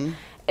situation,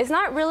 it's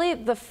not really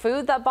the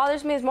food that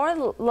bothers me, it's more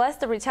or less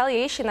the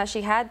retaliation that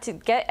she had to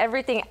get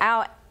everything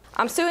out.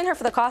 I'm suing her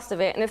for the cost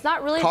of it, and it's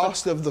not really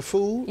cost of the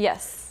food?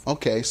 Yes.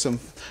 Okay, some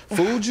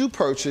food you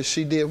purchased,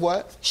 she did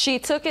what? She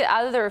took it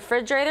out of the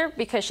refrigerator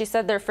because she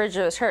said the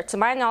refrigerator was hurt. To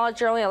my knowledge,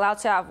 you're only allowed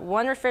to have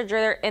one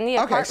refrigerator in the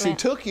apartment. Okay, she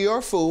took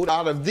your food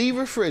out of the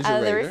refrigerator. Out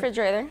of the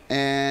refrigerator.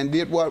 And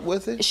did what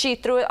with it? She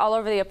threw it all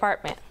over the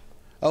apartment.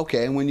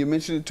 Okay, and when you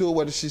mentioned it to her,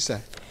 what did she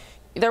say?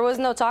 There was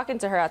no talking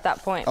to her at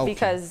that point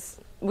because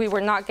we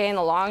were not getting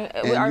along.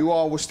 And you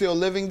all were still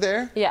living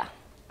there? Yeah.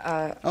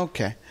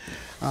 Okay.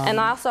 And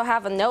I also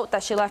have a note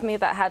that she left me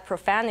that had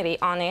profanity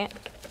on it.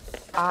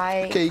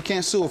 Okay, you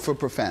can't sue her for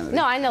profanity.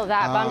 No, I know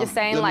that, but I'm just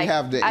saying, like,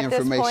 at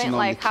this point,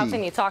 like, how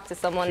can you talk to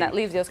someone that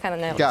leaves those kind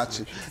of notes?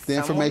 Gotcha. The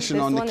information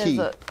on the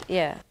key.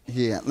 Yeah.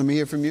 Yeah, let me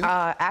hear from you.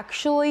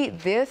 Actually,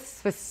 this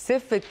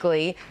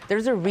specifically,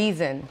 there's a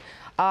reason.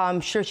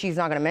 I'm sure she's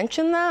not going to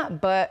mention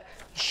that, but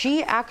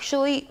she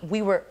actually,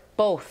 we were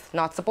both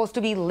not supposed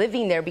to be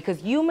living there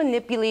because you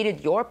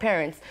manipulated your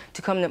parents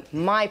to come to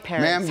my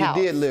parents' house.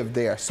 Ma'am, you did live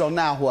there. So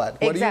now what?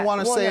 What do you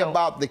want to say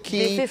about the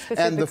key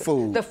and the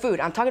food? The food.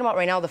 I'm talking about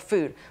right now the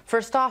food.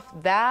 First off,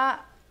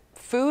 that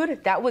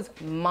food, that was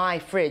my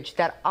fridge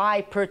that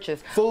I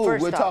purchased. Food.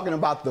 We're talking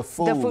about the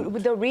food. The food.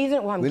 The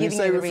reason why I'm giving you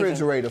the reason. We didn't say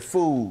refrigerator.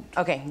 Food.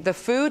 Okay. The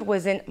food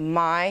was in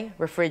my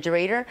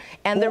refrigerator,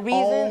 and the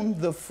reason. Who owned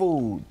the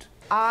food?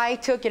 I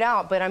took it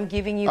out, but I'm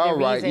giving you the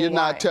reason why.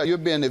 All right, you're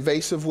being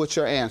evasive with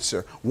your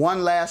answer.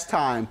 One last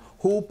time,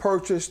 who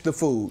purchased the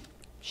food?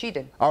 She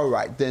did. All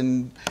right,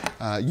 then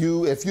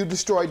if you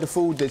destroyed the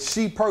food that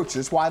she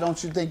purchased, why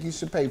don't you think you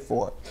should pay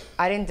for it?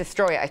 I didn't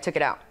destroy it, I took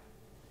it out.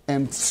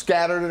 And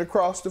scattered it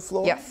across the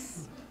floor?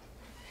 Yes.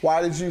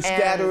 Why did you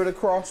scatter it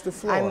across the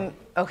floor?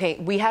 Okay,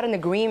 we had an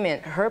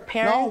agreement. Her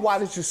parents... No, why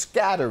did you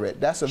scatter it?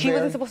 She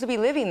wasn't supposed to be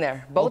living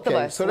there. Both of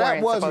us. So that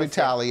was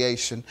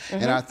retaliation,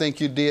 and I think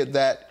you did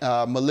that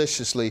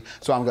maliciously,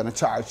 so I'm going to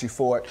charge you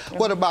for it.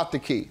 What about the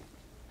key?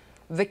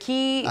 The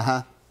key...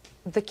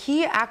 The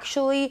key,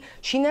 actually,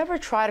 she never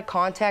tried to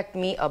contact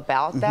me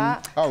about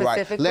that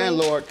specifically.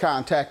 Landlord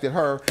contacted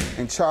her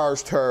and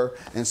charged her,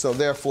 and so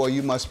therefore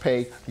you must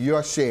pay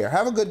your share.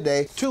 Have a good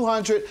day.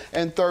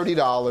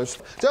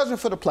 $230. Judgment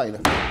for the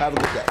plaintiff. Have a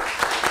good day.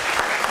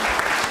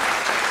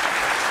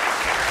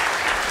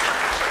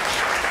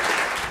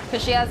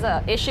 Because she has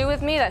an issue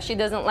with me that she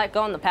doesn't let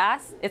go in the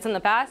past. It's in the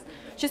past.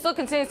 She still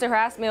continues to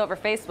harass me over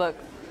Facebook.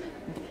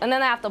 And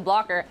then I have to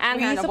block her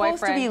and her and a boyfriend. Were you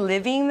supposed to be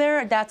living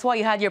there? That's why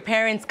you had your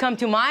parents come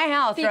to my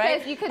house, right?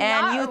 Because you could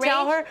not arrange,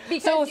 tell her.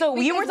 So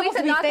you weren't supposed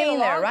to be staying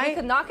there, right? We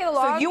could not get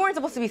along. So you weren't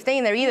supposed to be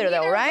staying there either,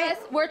 though, right?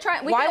 We're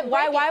trying.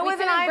 Why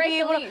wasn't I be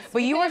able to?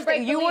 But you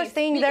were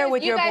staying there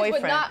with your boyfriend. You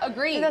guys would not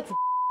agree. That's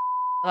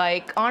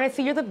like,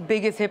 honestly, you're the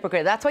biggest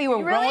hypocrite. That's why you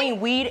were growing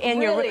weed in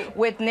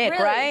with Nick,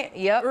 right?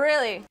 Yep.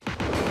 Really.